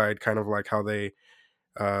his side, kind of like how they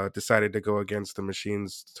decided to go against the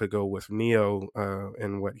machines to go with Neo,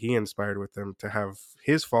 and what he inspired with them to have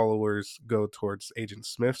his followers go towards Agent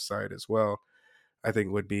Smith's side as well. I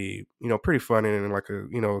think would be pretty fun and like a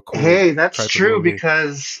cool Hey, that's type of true movie.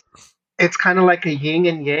 because it's kind of like a yin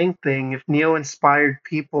and yang thing. If Neo inspired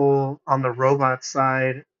people on the robot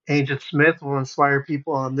side, Agent Smith will inspire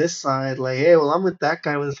people on this side. Like, hey, well, I'm with that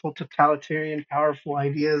guy with his whole totalitarian, powerful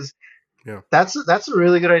ideas. Yeah, That's a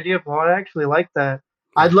really good idea, Paul. I actually like that.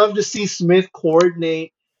 yeah, I'd love to see Smith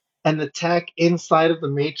coordinate an attack inside of the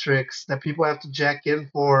Matrix that people have to jack in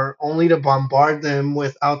for, only to bombard them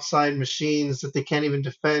with outside machines that they can't even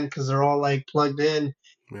defend because they're all like plugged in.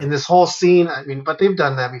 yeah, In this whole scene, I mean, but they've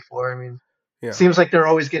done that before. I mean, yeah, seems like they're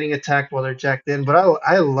always getting attacked while they're jacked in. But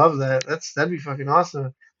I love that. That'd be fucking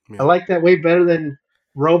awesome. I yeah, like that way better than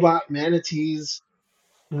robot manatees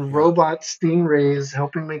and yeah. robot stingrays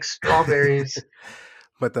helping make strawberries.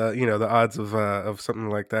 But the odds of something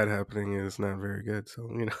like that happening is not very good. So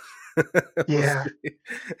we'll Yeah. see.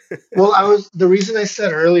 Well, the reason I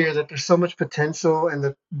said earlier that there's so much potential and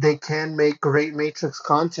that they can make great Matrix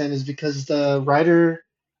content is because the writer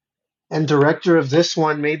and director of this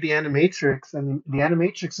one made the Animatrix, and the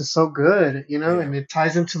Animatrix is so good, Yeah, and it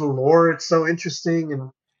ties into the lore. It's so interesting,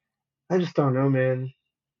 and I just don't know, man.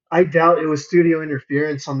 I doubt it was studio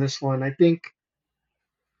interference on this one. I think,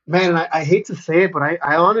 man, I hate to say it, but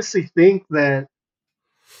I honestly think that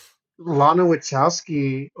Lana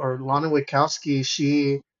Wachowski,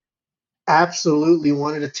 she absolutely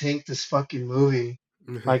wanted to tank this fucking movie.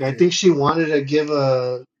 Like, I yeah, think she wanted to give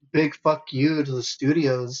a big fuck you to the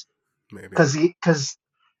studios maybe. because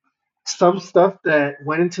some stuff that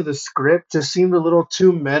went into the script just seemed a little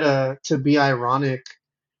too meta to be ironic.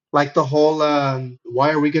 Like the whole,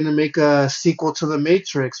 why are we going to make a sequel to The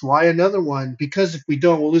Matrix? Why another one? Because if we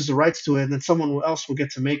don't, we'll lose the rights to it, and then someone else will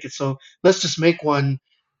get to make it. So let's just make one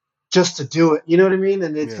just to do it. You know what I mean?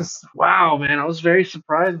 And it's Yeah, just, wow, man. I was very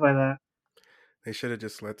surprised by that. they should have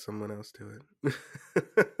just let someone else do it.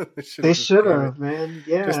 They should They have just should gave it have, man.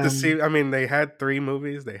 just Yeah. to see. I mean, they had three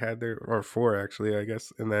movies. They had their or four actually, I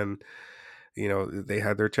guess, and then they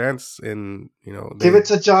had their chance, and Give they. it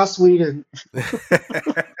to Joss Whedon.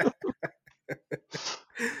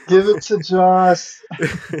 Give it to Joss.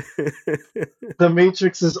 The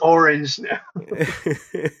Matrix is orange now.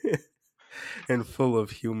 and full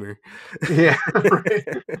of humor. Yeah, right.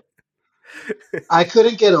 I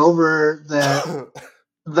couldn't get over that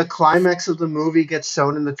the climax of the movie gets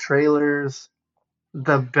shown in the trailers.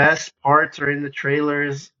 The best parts are in the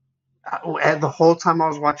trailers. And the whole time I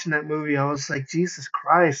was watching that movie, I was like, Jesus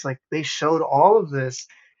Christ, like they showed all of this.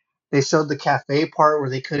 They showed the cafe part where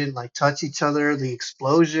they couldn't like touch each other, the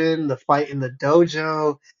explosion, the fight in the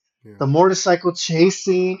dojo, Yeah, the motorcycle chase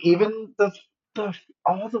scene, even the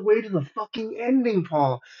all the way to the fucking ending,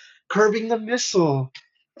 Paul, curbing the missile,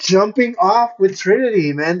 jumping off with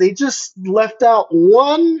Trinity, man. They just left out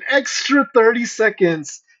one extra 30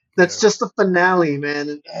 seconds. That's yeah, just the finale, man.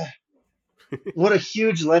 And, what a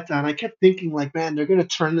huge letdown. I kept thinking, like, man, they're gonna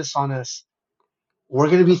turn this on us. We're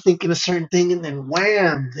gonna be thinking a certain thing, and then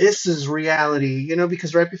wham, this is reality.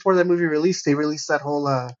 Because right before that movie released, they released that whole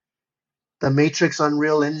the Matrix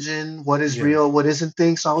Unreal Engine, what is yeah, real, what isn't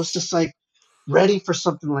thing. So I was just like ready for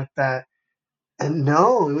something like that. And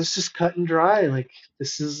no, it was just cut and dry. Like,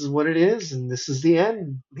 this is what it is, and this is the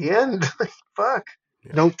end. The end. Like, fuck.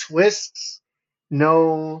 yeah, No twists.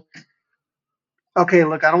 No. Okay,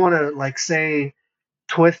 look, I don't want to like say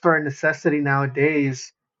twists are a necessity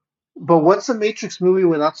nowadays, but what's a Matrix movie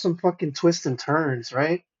without some fucking twists and turns,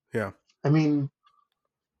 right? yeah. I mean,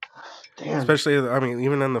 damn. Especially, I mean,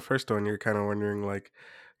 even on the first one, you're kind of wondering, like,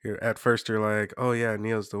 at first you're like, oh yeah,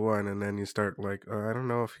 Neo's the one, and then you start like, I don't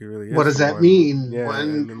know if he really What is does the that one. mean? Yeah, When,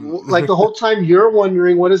 and then like, the whole time you're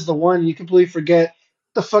wondering what is the one, you completely forget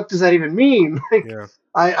the fuck does that even mean? Like, yeah,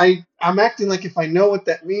 I'm acting like if I know what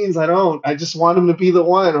that means, I don't. I just want him to be the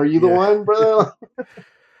one. Are you the yeah, one, brother?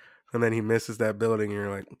 and then he misses that building, and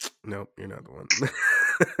you're like, nope, you're not the one.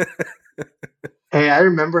 Hey, I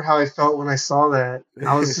remember how I felt when I saw that.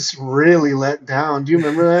 I was just really let down. Do you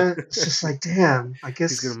remember that? It's just like, damn, I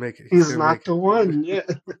He's gonna guess make it. He's he's gonna not make the one. Yeah.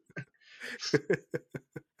 it.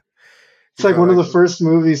 It's He's like all one of like, the first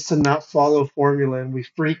movies to not follow formula, and we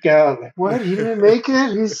freak out. Like, what? He didn't make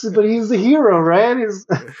it? But he's the hero, right?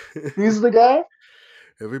 He's the guy.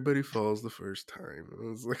 Everybody falls the first time. It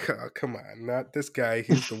was like, oh, come on, not this guy.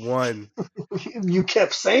 He's the one. You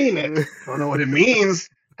kept saying it. I don't know what it means,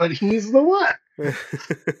 but he's the one.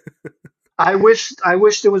 I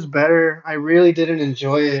wished it was better. I really didn't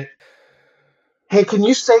enjoy it. Hey, can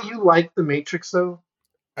you say you liked The Matrix though?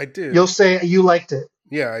 I You'll did. say you liked it.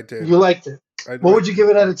 Yeah, I did. You liked it. I What would liked you it. give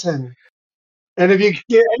it out of 10? And if you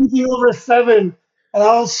get anything over a 7, and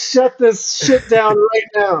I'll shut this shit down right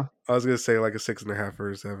now. I was gonna say like a 6.5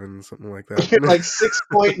 or a 7, something like You're that. like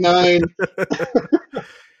 6.9.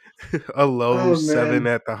 A low Oh 7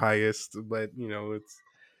 man. at the highest, but it's.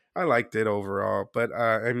 I liked it overall, but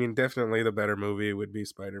I mean, definitely the better movie would be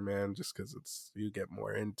Spider-Man, just because it's you get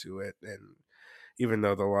more into it, and even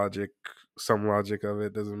though some logic of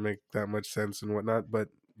it doesn't make that much sense and whatnot, but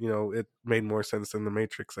it made more sense than the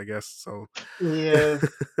Matrix, I guess. So, Yeah.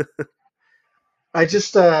 I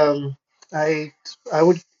just I I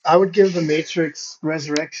would give The Matrix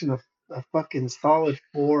Resurrection a fucking solid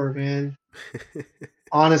 4, man.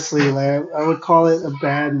 Honestly, like I would call it a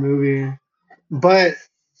bad movie. But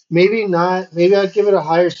maybe not. Maybe I'd give it a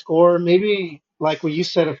higher score. Maybe like what you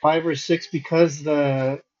said, a 5 or 6, because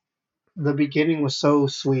the beginning was so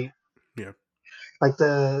sweet. yeah, Like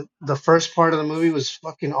the first part of the movie was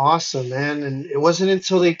fucking awesome, man. And it wasn't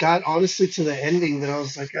until they got honestly to the ending that I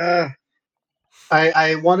was like, ah.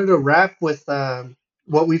 I wanted to wrap with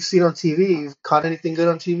what we've seen on TV. Caught anything good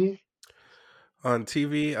on TV? on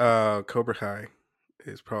TV, Cobra Kai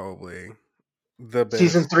is probably the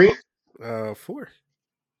Season best. 3, 4,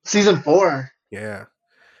 season 4. yeah,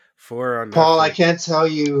 4 on Paul, I Netflix. can't tell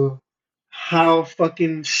you how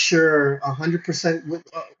fucking sure, 100% with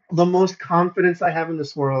the most confidence I have in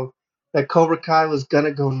this world that Cobra Kai was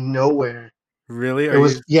gonna go nowhere. Really? It Are you?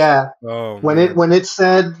 was, yeah. Oh When it man, when it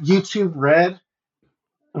said YouTube Red,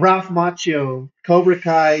 Ralph Macchio, Cobra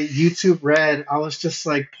Kai, YouTube Red, I was just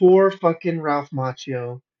like, poor fucking Ralph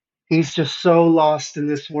Macchio. He's just so lost in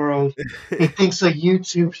this world. He thinks a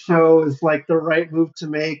YouTube show is like the right move to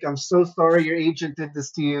make. I'm so sorry your agent did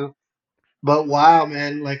this to you. But wow,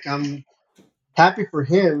 man, like I'm happy for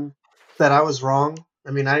him that I was wrong.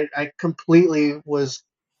 I mean, I completely was,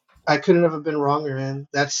 I couldn't have been wronger, man.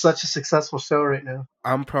 That's such a successful show right now.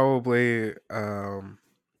 I'm probably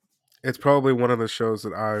it's probably one of the shows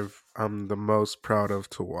that I'm the most proud of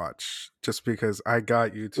to watch, just because I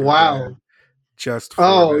got YouTube Wow. Red just for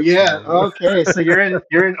Oh that yeah. show. Okay. So you're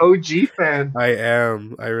an OG fan. I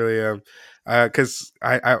am. I really am. Because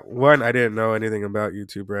I didn't know anything about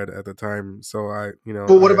YouTube Red at the time, so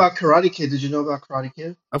But what about Karate Kid? Did you know about Karate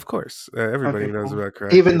Kid? of course, everybody Okay, knows cool. about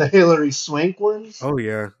Karate Even Kid. the Hilary Swank ones? Oh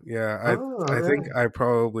yeah, yeah. Oh, all I think right. I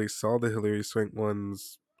probably saw the Hillary Swank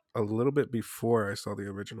ones a little bit before I saw the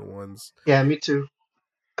original ones. Yeah, me too.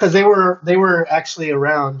 Because they were actually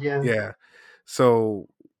around. Yeah. Yeah. So,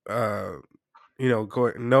 uh,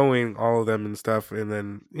 knowing all of them and stuff, and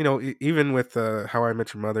then even with How I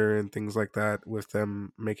Met Your Mother and things like that, with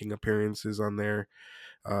them making appearances on there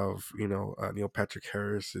of Neil Patrick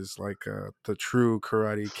Harris is like the true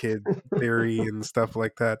Karate Kid theory and stuff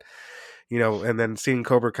like that. And then seeing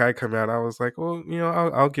Cobra Kai come out, I was like, well,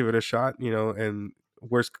 I'll give it a shot. And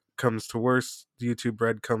worst comes to worst, YouTube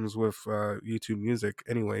Red comes with YouTube Music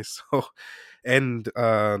anyway, so and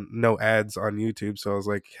no ads on YouTube. So I was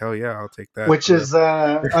like, hell yeah, I'll take that. Which is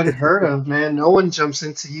unheard of, man. No one jumps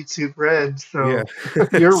into YouTube Red, Yeah.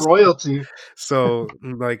 so you're royalty. So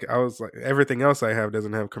like I was like, everything else I have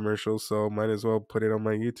doesn't have commercials, so might as well put it on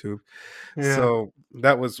my YouTube. Yeah. So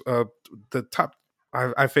that was the top.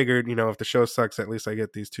 I figured, if the show sucks, at least I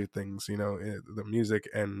get these two things, the music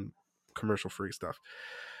and commercial free stuff.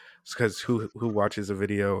 Because who watches a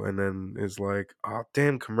video and then is like, oh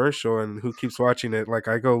damn commercial, and who keeps watching it? Like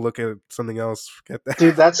I go look at something else, forget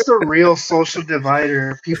Dude, that. that's the real social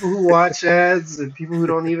divider. People who watch ads and people who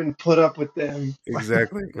don't even put up with them.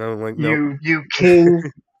 Exactly. I'm like, nope. You king.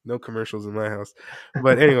 No commercials in my house.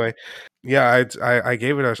 But anyway, yeah, I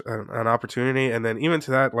gave it an opportunity, and then even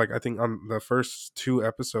to that, like I think on the first 2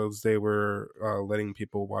 episodes, they were letting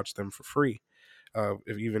people watch them for free,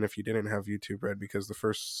 even if you didn't have YouTube Red, because the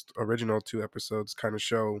first original 2 episodes kind of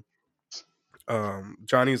show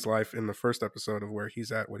Johnny's life in the first episode of where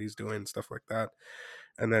he's at, what he's doing, stuff like that,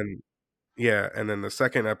 and then yeah, and then the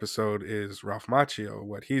second episode is Ralph Macchio,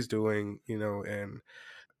 what he's doing, and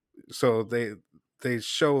so they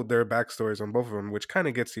show their backstories on both of them, which kind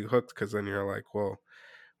of gets you hooked, because then you're like, well,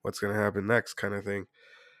 what's going to happen next, kind of thing.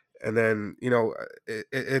 And then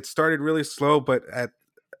it started really slow, but at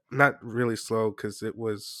not really slow because it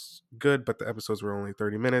was good, but the episodes were only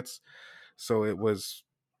 30 minutes, so it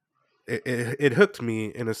hooked me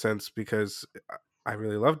in a sense, because I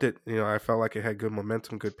really loved it. I felt like it had good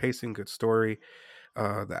momentum, good pacing, good story.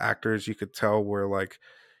 The actors, you could tell, were like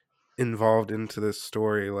involved into this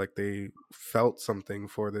story, like they felt something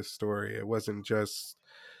for this story. It wasn't just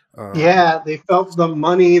um Yeah, they felt the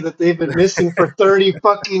money that they've been missing for 30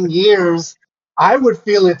 fucking years. I would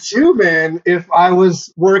feel it too, man, if I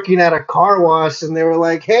was working at a car wash and they were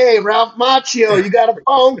like, "Hey, Ralph Macchio, you got a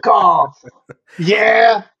phone call."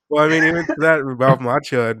 Yeah, well, I mean, even to that, Ralph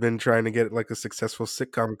Macchio had been trying to get like a successful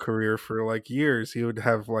sitcom career for like years. He would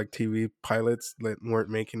have like TV pilots that weren't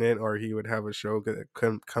making it, or he would have a show that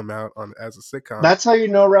couldn't come out on as a sitcom. that's how you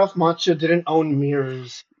know Ralph Macchio didn't own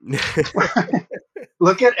mirrors.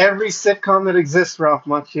 Look at every sitcom that exists, Ralph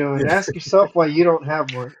Macchio, and ask yourself why you don't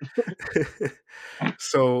have one.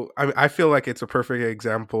 So I feel like it's a perfect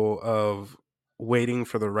example of waiting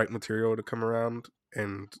for the right material to come around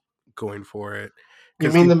and going for it. You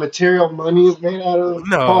Because mean the material money is made out of,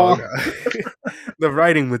 no, Paul? no, the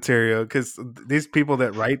writing material. Because these people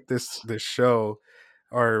that write this show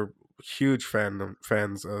are huge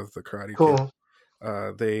fans of the Karate Kid. Cool.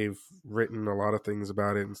 They've written a lot of things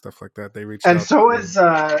about it and stuff like that. They reached And out so to. is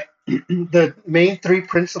the main three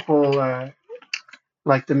principal,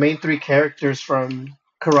 like the main three characters from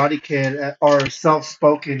Karate Kid are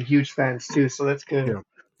self-spoken huge fans too. So that's good. Yeah,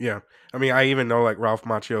 yeah. I mean, I even know like Ralph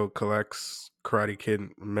Macchio collects Karate Kid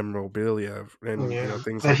memorabilia and Yeah,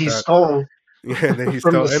 things that like he that. stole Yeah, that he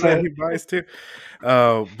from the still and then set. he buys too.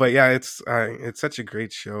 But yeah, it's such a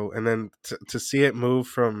great show. And then to see it move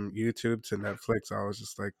from YouTube to Netflix, I was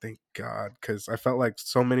just like, thank God, because I felt like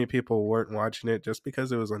so many people weren't watching it just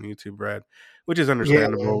because it was on YouTube Red, which is Yeah,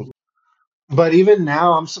 understandable. man. But even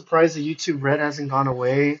now, I'm surprised that YouTube Red hasn't gone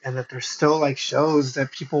away and that there's still like shows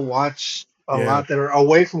that people watch a Yeah. lot that are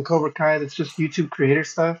away from Cobra Kai. That's just YouTube creator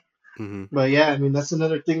stuff. Hmm. But yeah, I mean, that's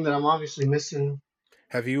another thing that I'm obviously missing.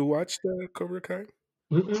 Have you watched Cobra Kai,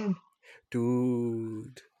 Mm-mm.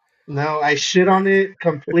 dude? No, I shit on it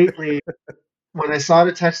completely when I saw it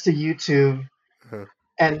attached to YouTube. Uh,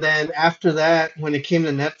 And then after that, when it came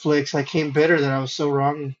to Netflix, I came bitter that I was so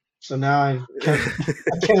wrong. So now I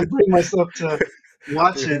can't bring myself to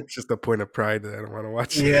watch it. it's just a point of pride that I don't want to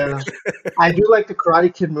watch Yeah. I do like the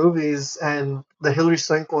Karate Kid movies and the Hilary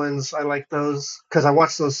Swank ones. I like those because I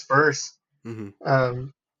watched those first. Hmm.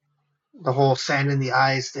 Um, the whole sand in the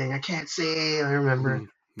eyes thing. I can't see. I remember. Hmm.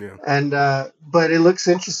 Yeah. And but it looks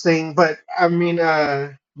interesting. But I mean,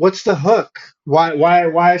 what's the hook?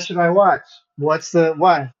 Why should I watch? What's the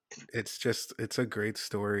why? It's a great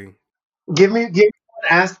story. Give me one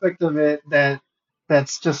aspect of it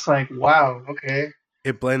that's just like wow. Okay,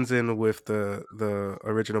 It blends in with the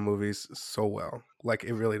original movies so well. Like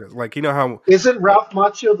it really does. Like how isn't Ralph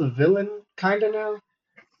Macchio the villain kind of now?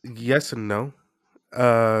 yes and no.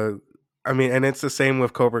 Uh I mean, and it's the same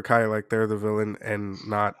with Cobra Kai. Like they're the villain and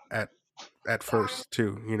not at first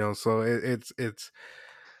too. So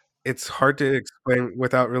it's hard to explain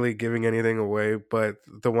without really giving anything away, but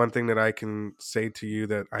the one thing that I can say to you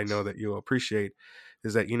that I know that you'll appreciate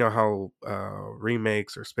is that how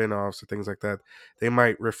remakes or spin-offs or things like that, they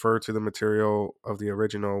might refer to the material of the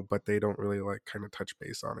original, but they don't really like kind of touch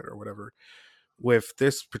base on it or whatever. With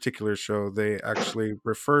this particular show, they actually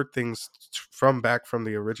refer things from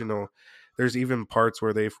the original. There's even parts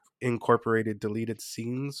where they've incorporated deleted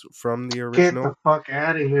scenes from the Get the original. fuck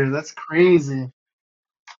out of here. That's crazy.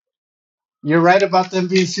 You're right about them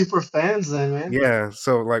being super fans, then, man. Yeah,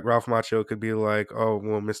 so like Ralph Macchio could be like, "Oh,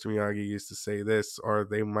 well, Mr. Miyagi used to say this," or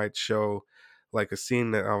they might show like a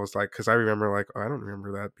scene that I was like, because I remember like, oh, I don't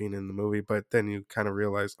remember that being in the movie, but then you kind of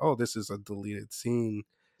realize, oh, this is a deleted scene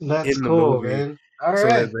That's in the cool, movie, man. All so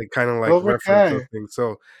that right, they kind of like Cobra reference those Kai. things.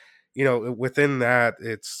 So within that,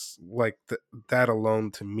 it's like that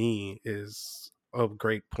alone to me is a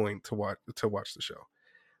great point to watch the show.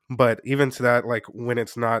 But even to that, like when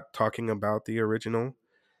it's not talking about the original,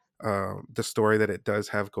 the story that it does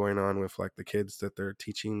have going on with like the kids that they're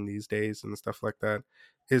teaching these days and stuff like that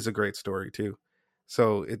is a great story too.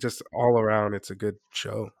 So it just all around, it's a good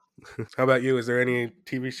show. How about you? Is there any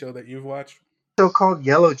TV show that you've watched? So called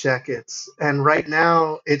Yellow Jackets, and right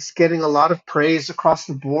now it's getting a lot of praise across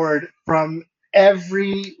the board from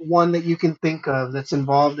everyone that you can think of that's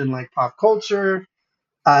involved in like pop culture.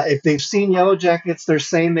 If they've seen Yellow Jackets, they're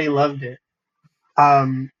saying they loved it.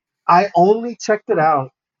 Um, I only checked it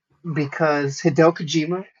out because Hideo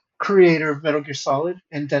Kojima, creator of Metal Gear Solid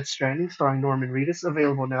and Death Stranding, starring Norman Reedus,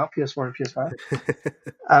 available now, PS4 and PS5.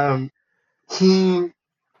 Um, he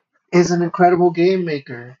is an incredible game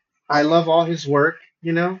maker. I love all his work,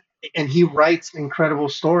 and he writes incredible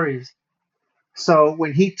stories. So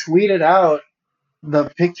when he tweeted out the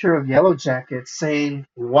picture of Yellow Jackets saying,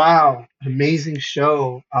 "Wow, amazing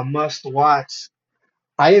show, a must watch."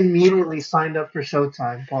 I immediately signed up for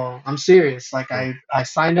Showtime, Paul. I'm serious. Like Huh. I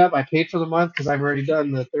signed up, I paid for the month because I've already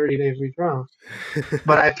done the 30 day free trial.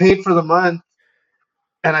 But I paid for the month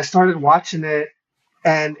and I started watching it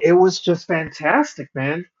and it was just fantastic,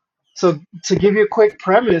 man. So to give you a quick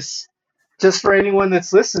premise, just for anyone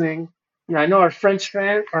that's listening, I know our French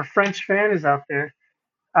fan is out there.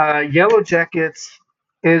 Yellow Jackets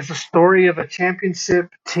is a story of a championship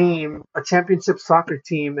soccer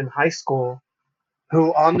team in high school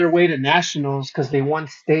who, on their way to nationals, because they won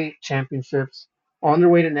state championships, on their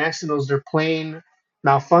way to nationals, their plane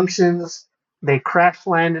malfunctions. They crash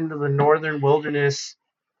land into the northern wilderness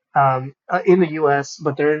in the U.S.,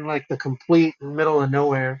 but they're in like the complete middle of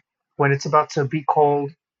nowhere when it's about to be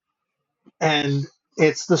cold, and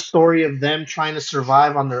it's the story of them trying to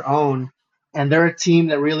survive on their own. And they're a team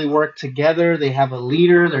that really work together. They have a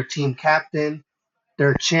leader, their team captain.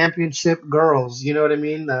 They're championship girls. You know what I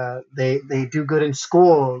mean? They do good in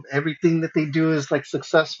school. Everything that they do is like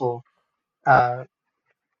successful. Uh,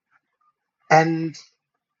 and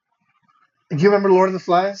do you remember Lord of the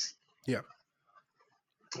Flies? Yeah,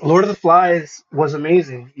 Lord of the Flies was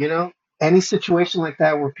amazing. Any situation like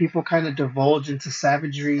that where people kind of divulge into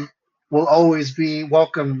savagery will always be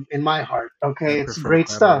welcome in my heart. I Okay, it's prefer great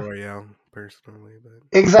Battle stuff. Royale personally, but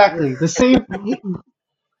Exactly the same.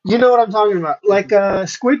 You know what I'm talking about? Like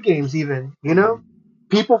Squid Games, even. Mhm.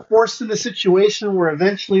 People forced in a situation where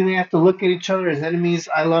eventually they have to look at each other as enemies.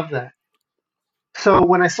 I love that. So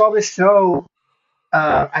when I saw this show,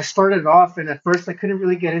 I started off, and at first I couldn't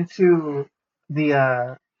really get into the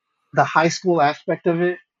uh, the high school aspect of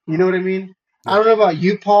it. You know what I mean? I Yeah, don't know about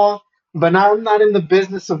you, Paul, but now I'm not in the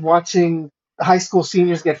business of watching high school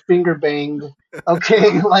seniors get finger banged.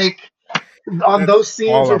 Okay, like on that's those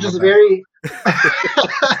scenes all are I'm just about. very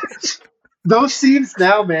those scenes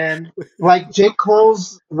now, man. Like J.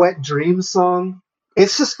 Cole's Wet Dream song.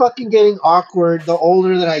 It's just fucking getting awkward the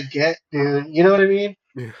older that I get, dude. You know what I mean?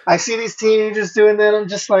 Yeah. I see these teenagers doing that. I'm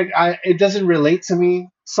just like, it doesn't relate to me.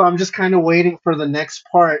 So I'm just kind of waiting for the next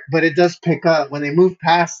part. But it does pick up when they move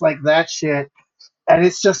past like that shit. And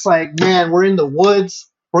it's just like, man, we're in the woods.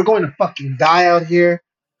 We're going to fucking die out here.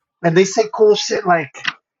 And they say cool shit like,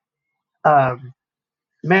 um,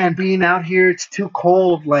 man, being out here, it's too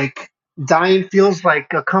cold. Like dying feels like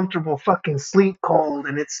a comfortable fucking sleep cold.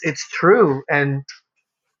 And it's true. And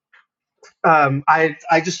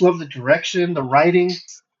I just love the direction, the writing.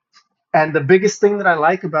 And the biggest thing that I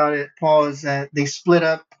like about it, Paul, is that they split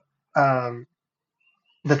up um,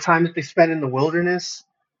 the time that they spend in the wilderness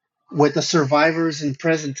with the survivors in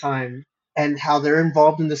present time and how they're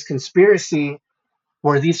involved in this conspiracy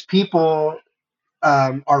where these people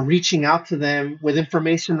are reaching out to them with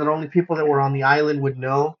information that only people that were on the island would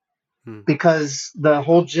know. Hmm. Because the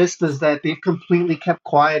whole gist is that they've completely kept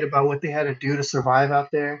quiet about what they had to do to survive out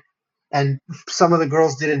there. And some of the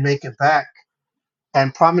girls didn't make it back.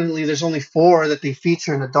 And prominently, there's only four that they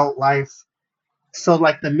feature in adult life. So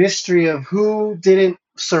like the mystery of who didn't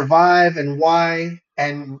survive and why,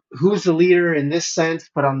 and who's the leader in this sense,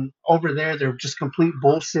 but on over there they're just complete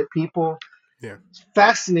bullshit people. Yeah.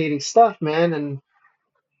 Fascinating stuff, man. And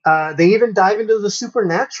they even dive into the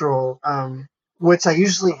supernatural, which I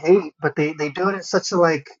usually hate, but they do it in such a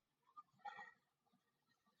like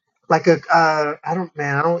a I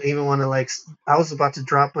don't even want to I was about to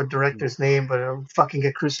drop a director's name, but I'll fucking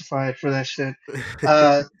get crucified for that shit.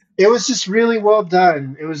 Uh, it was just really well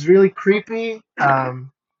done. It was really creepy.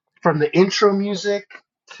 From the intro music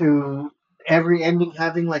to every ending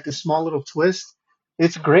having like a small little twist.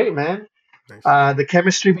 It's great, man. Nice. The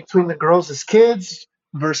chemistry between the girls as kids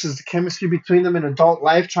versus the chemistry between them in adult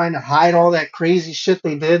life, trying to hide all that crazy shit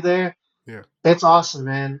they did there. Yeah. It's awesome,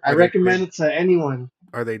 man. I Are they recommend played? it to anyone.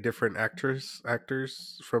 Are they different actors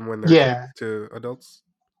from when they're kids Yeah, to adults?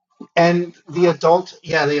 and the adult,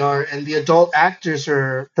 yeah, they are, and the adult actors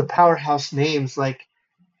are the powerhouse names. Like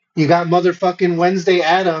you got motherfucking Wednesday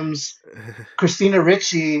Adams, Christina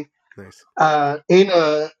Ricci, Nice. in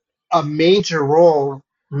a major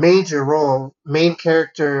role, main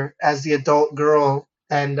character as the adult girl,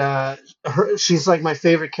 and she's like my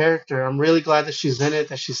favorite character. I'm really glad that she's in it,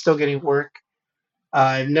 that she's still getting work.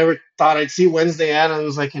 I've never thought I'd see Wednesday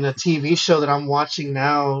Adams like in a TV show that I'm watching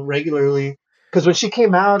now regularly. Because when she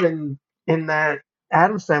came out in that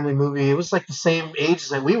Adams Family movie, it was like the same age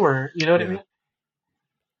that we were. You know what I Yeah. mean?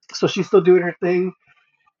 So she's still doing her thing.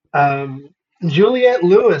 Um, Juliette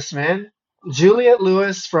Lewis, man, Juliette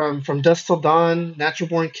Lewis from Dusk Till Dawn, Natural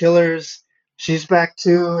Born Killers. She's back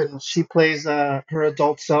too, and she plays her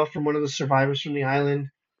adult self from one of the survivors from the island.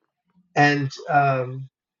 and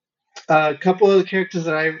a couple of the characters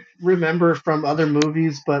that I remember from other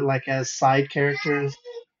movies, but like as side characters.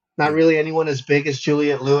 Not Mm. really anyone as big as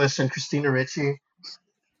Juliette Lewis and Christina Ricci,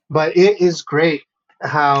 but it is great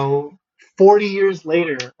how 40 years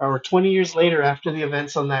later or 20 years later after the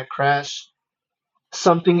events on that crash,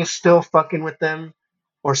 something is still fucking with them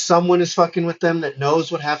or someone is fucking with them that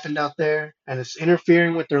knows what happened out there and it's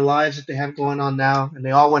interfering with their lives that they have going on now and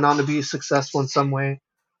they all went on to be successful in some way.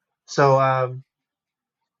 So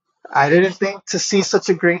I didn't think to see such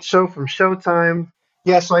a great show from Showtime.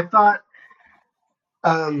 Yeah, so I thought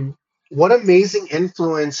um, what amazing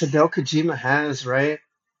influence Hideo Kojima has, right?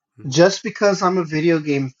 Just because I'm a video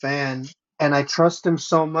game fan and I trust him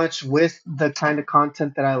so much with the kind of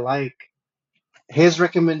content that I like, his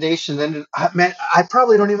recommendation, then man, I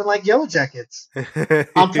probably don't even like Yellow Jackets.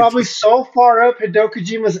 I'm probably so far up Hideo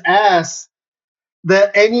Kojima's ass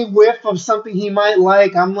that any whiff of something he might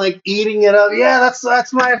like, I'm like eating it up. Yeah,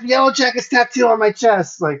 that's my Yellow Jackets tattoo on my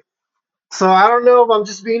chest. Like, so I don't know if I'm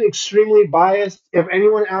just being extremely biased. If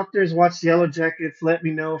anyone out there has watched Yellow Jackets, let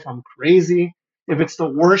me know if I'm crazy. If it's the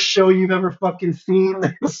worst show you've ever fucking seen,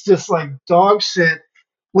 it's just like dog shit.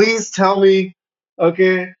 Please tell me,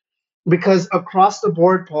 okay? Because across the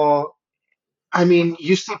board, Paul, I mean,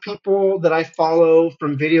 you see people that I follow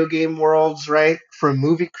from video game worlds, right? From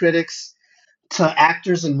movie critics to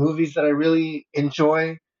actors in movies that I really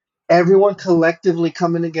enjoy. Everyone collectively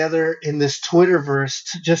coming together in this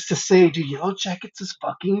Twitterverse just to say, dude, Yellow Jackets is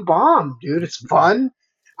fucking bomb, dude. It's fun.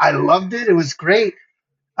 I loved it. It was great.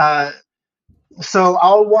 Uh, so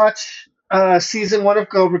I'll watch season one of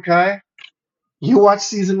Cobra Kai. You watch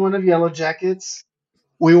season one of Yellow Jackets.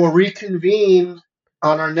 We will reconvene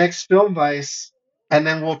on our next Film Vice, and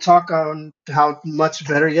then we'll talk on how much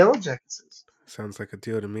better Yellow Jackets Sounds like a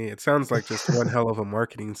deal to me. It sounds like just one hell of a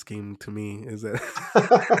marketing scheme to me. Is that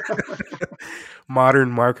is. modern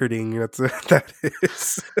marketing? That's what that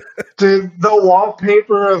is. Dude, the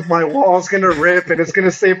wallpaper of my wall is gonna rip and it's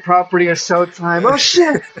gonna say property of Showtime. Oh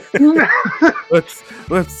shit! let's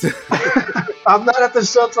I'm not at the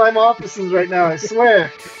Showtime offices right now, I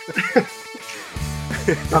swear.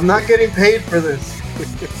 I'm not getting paid for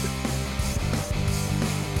this.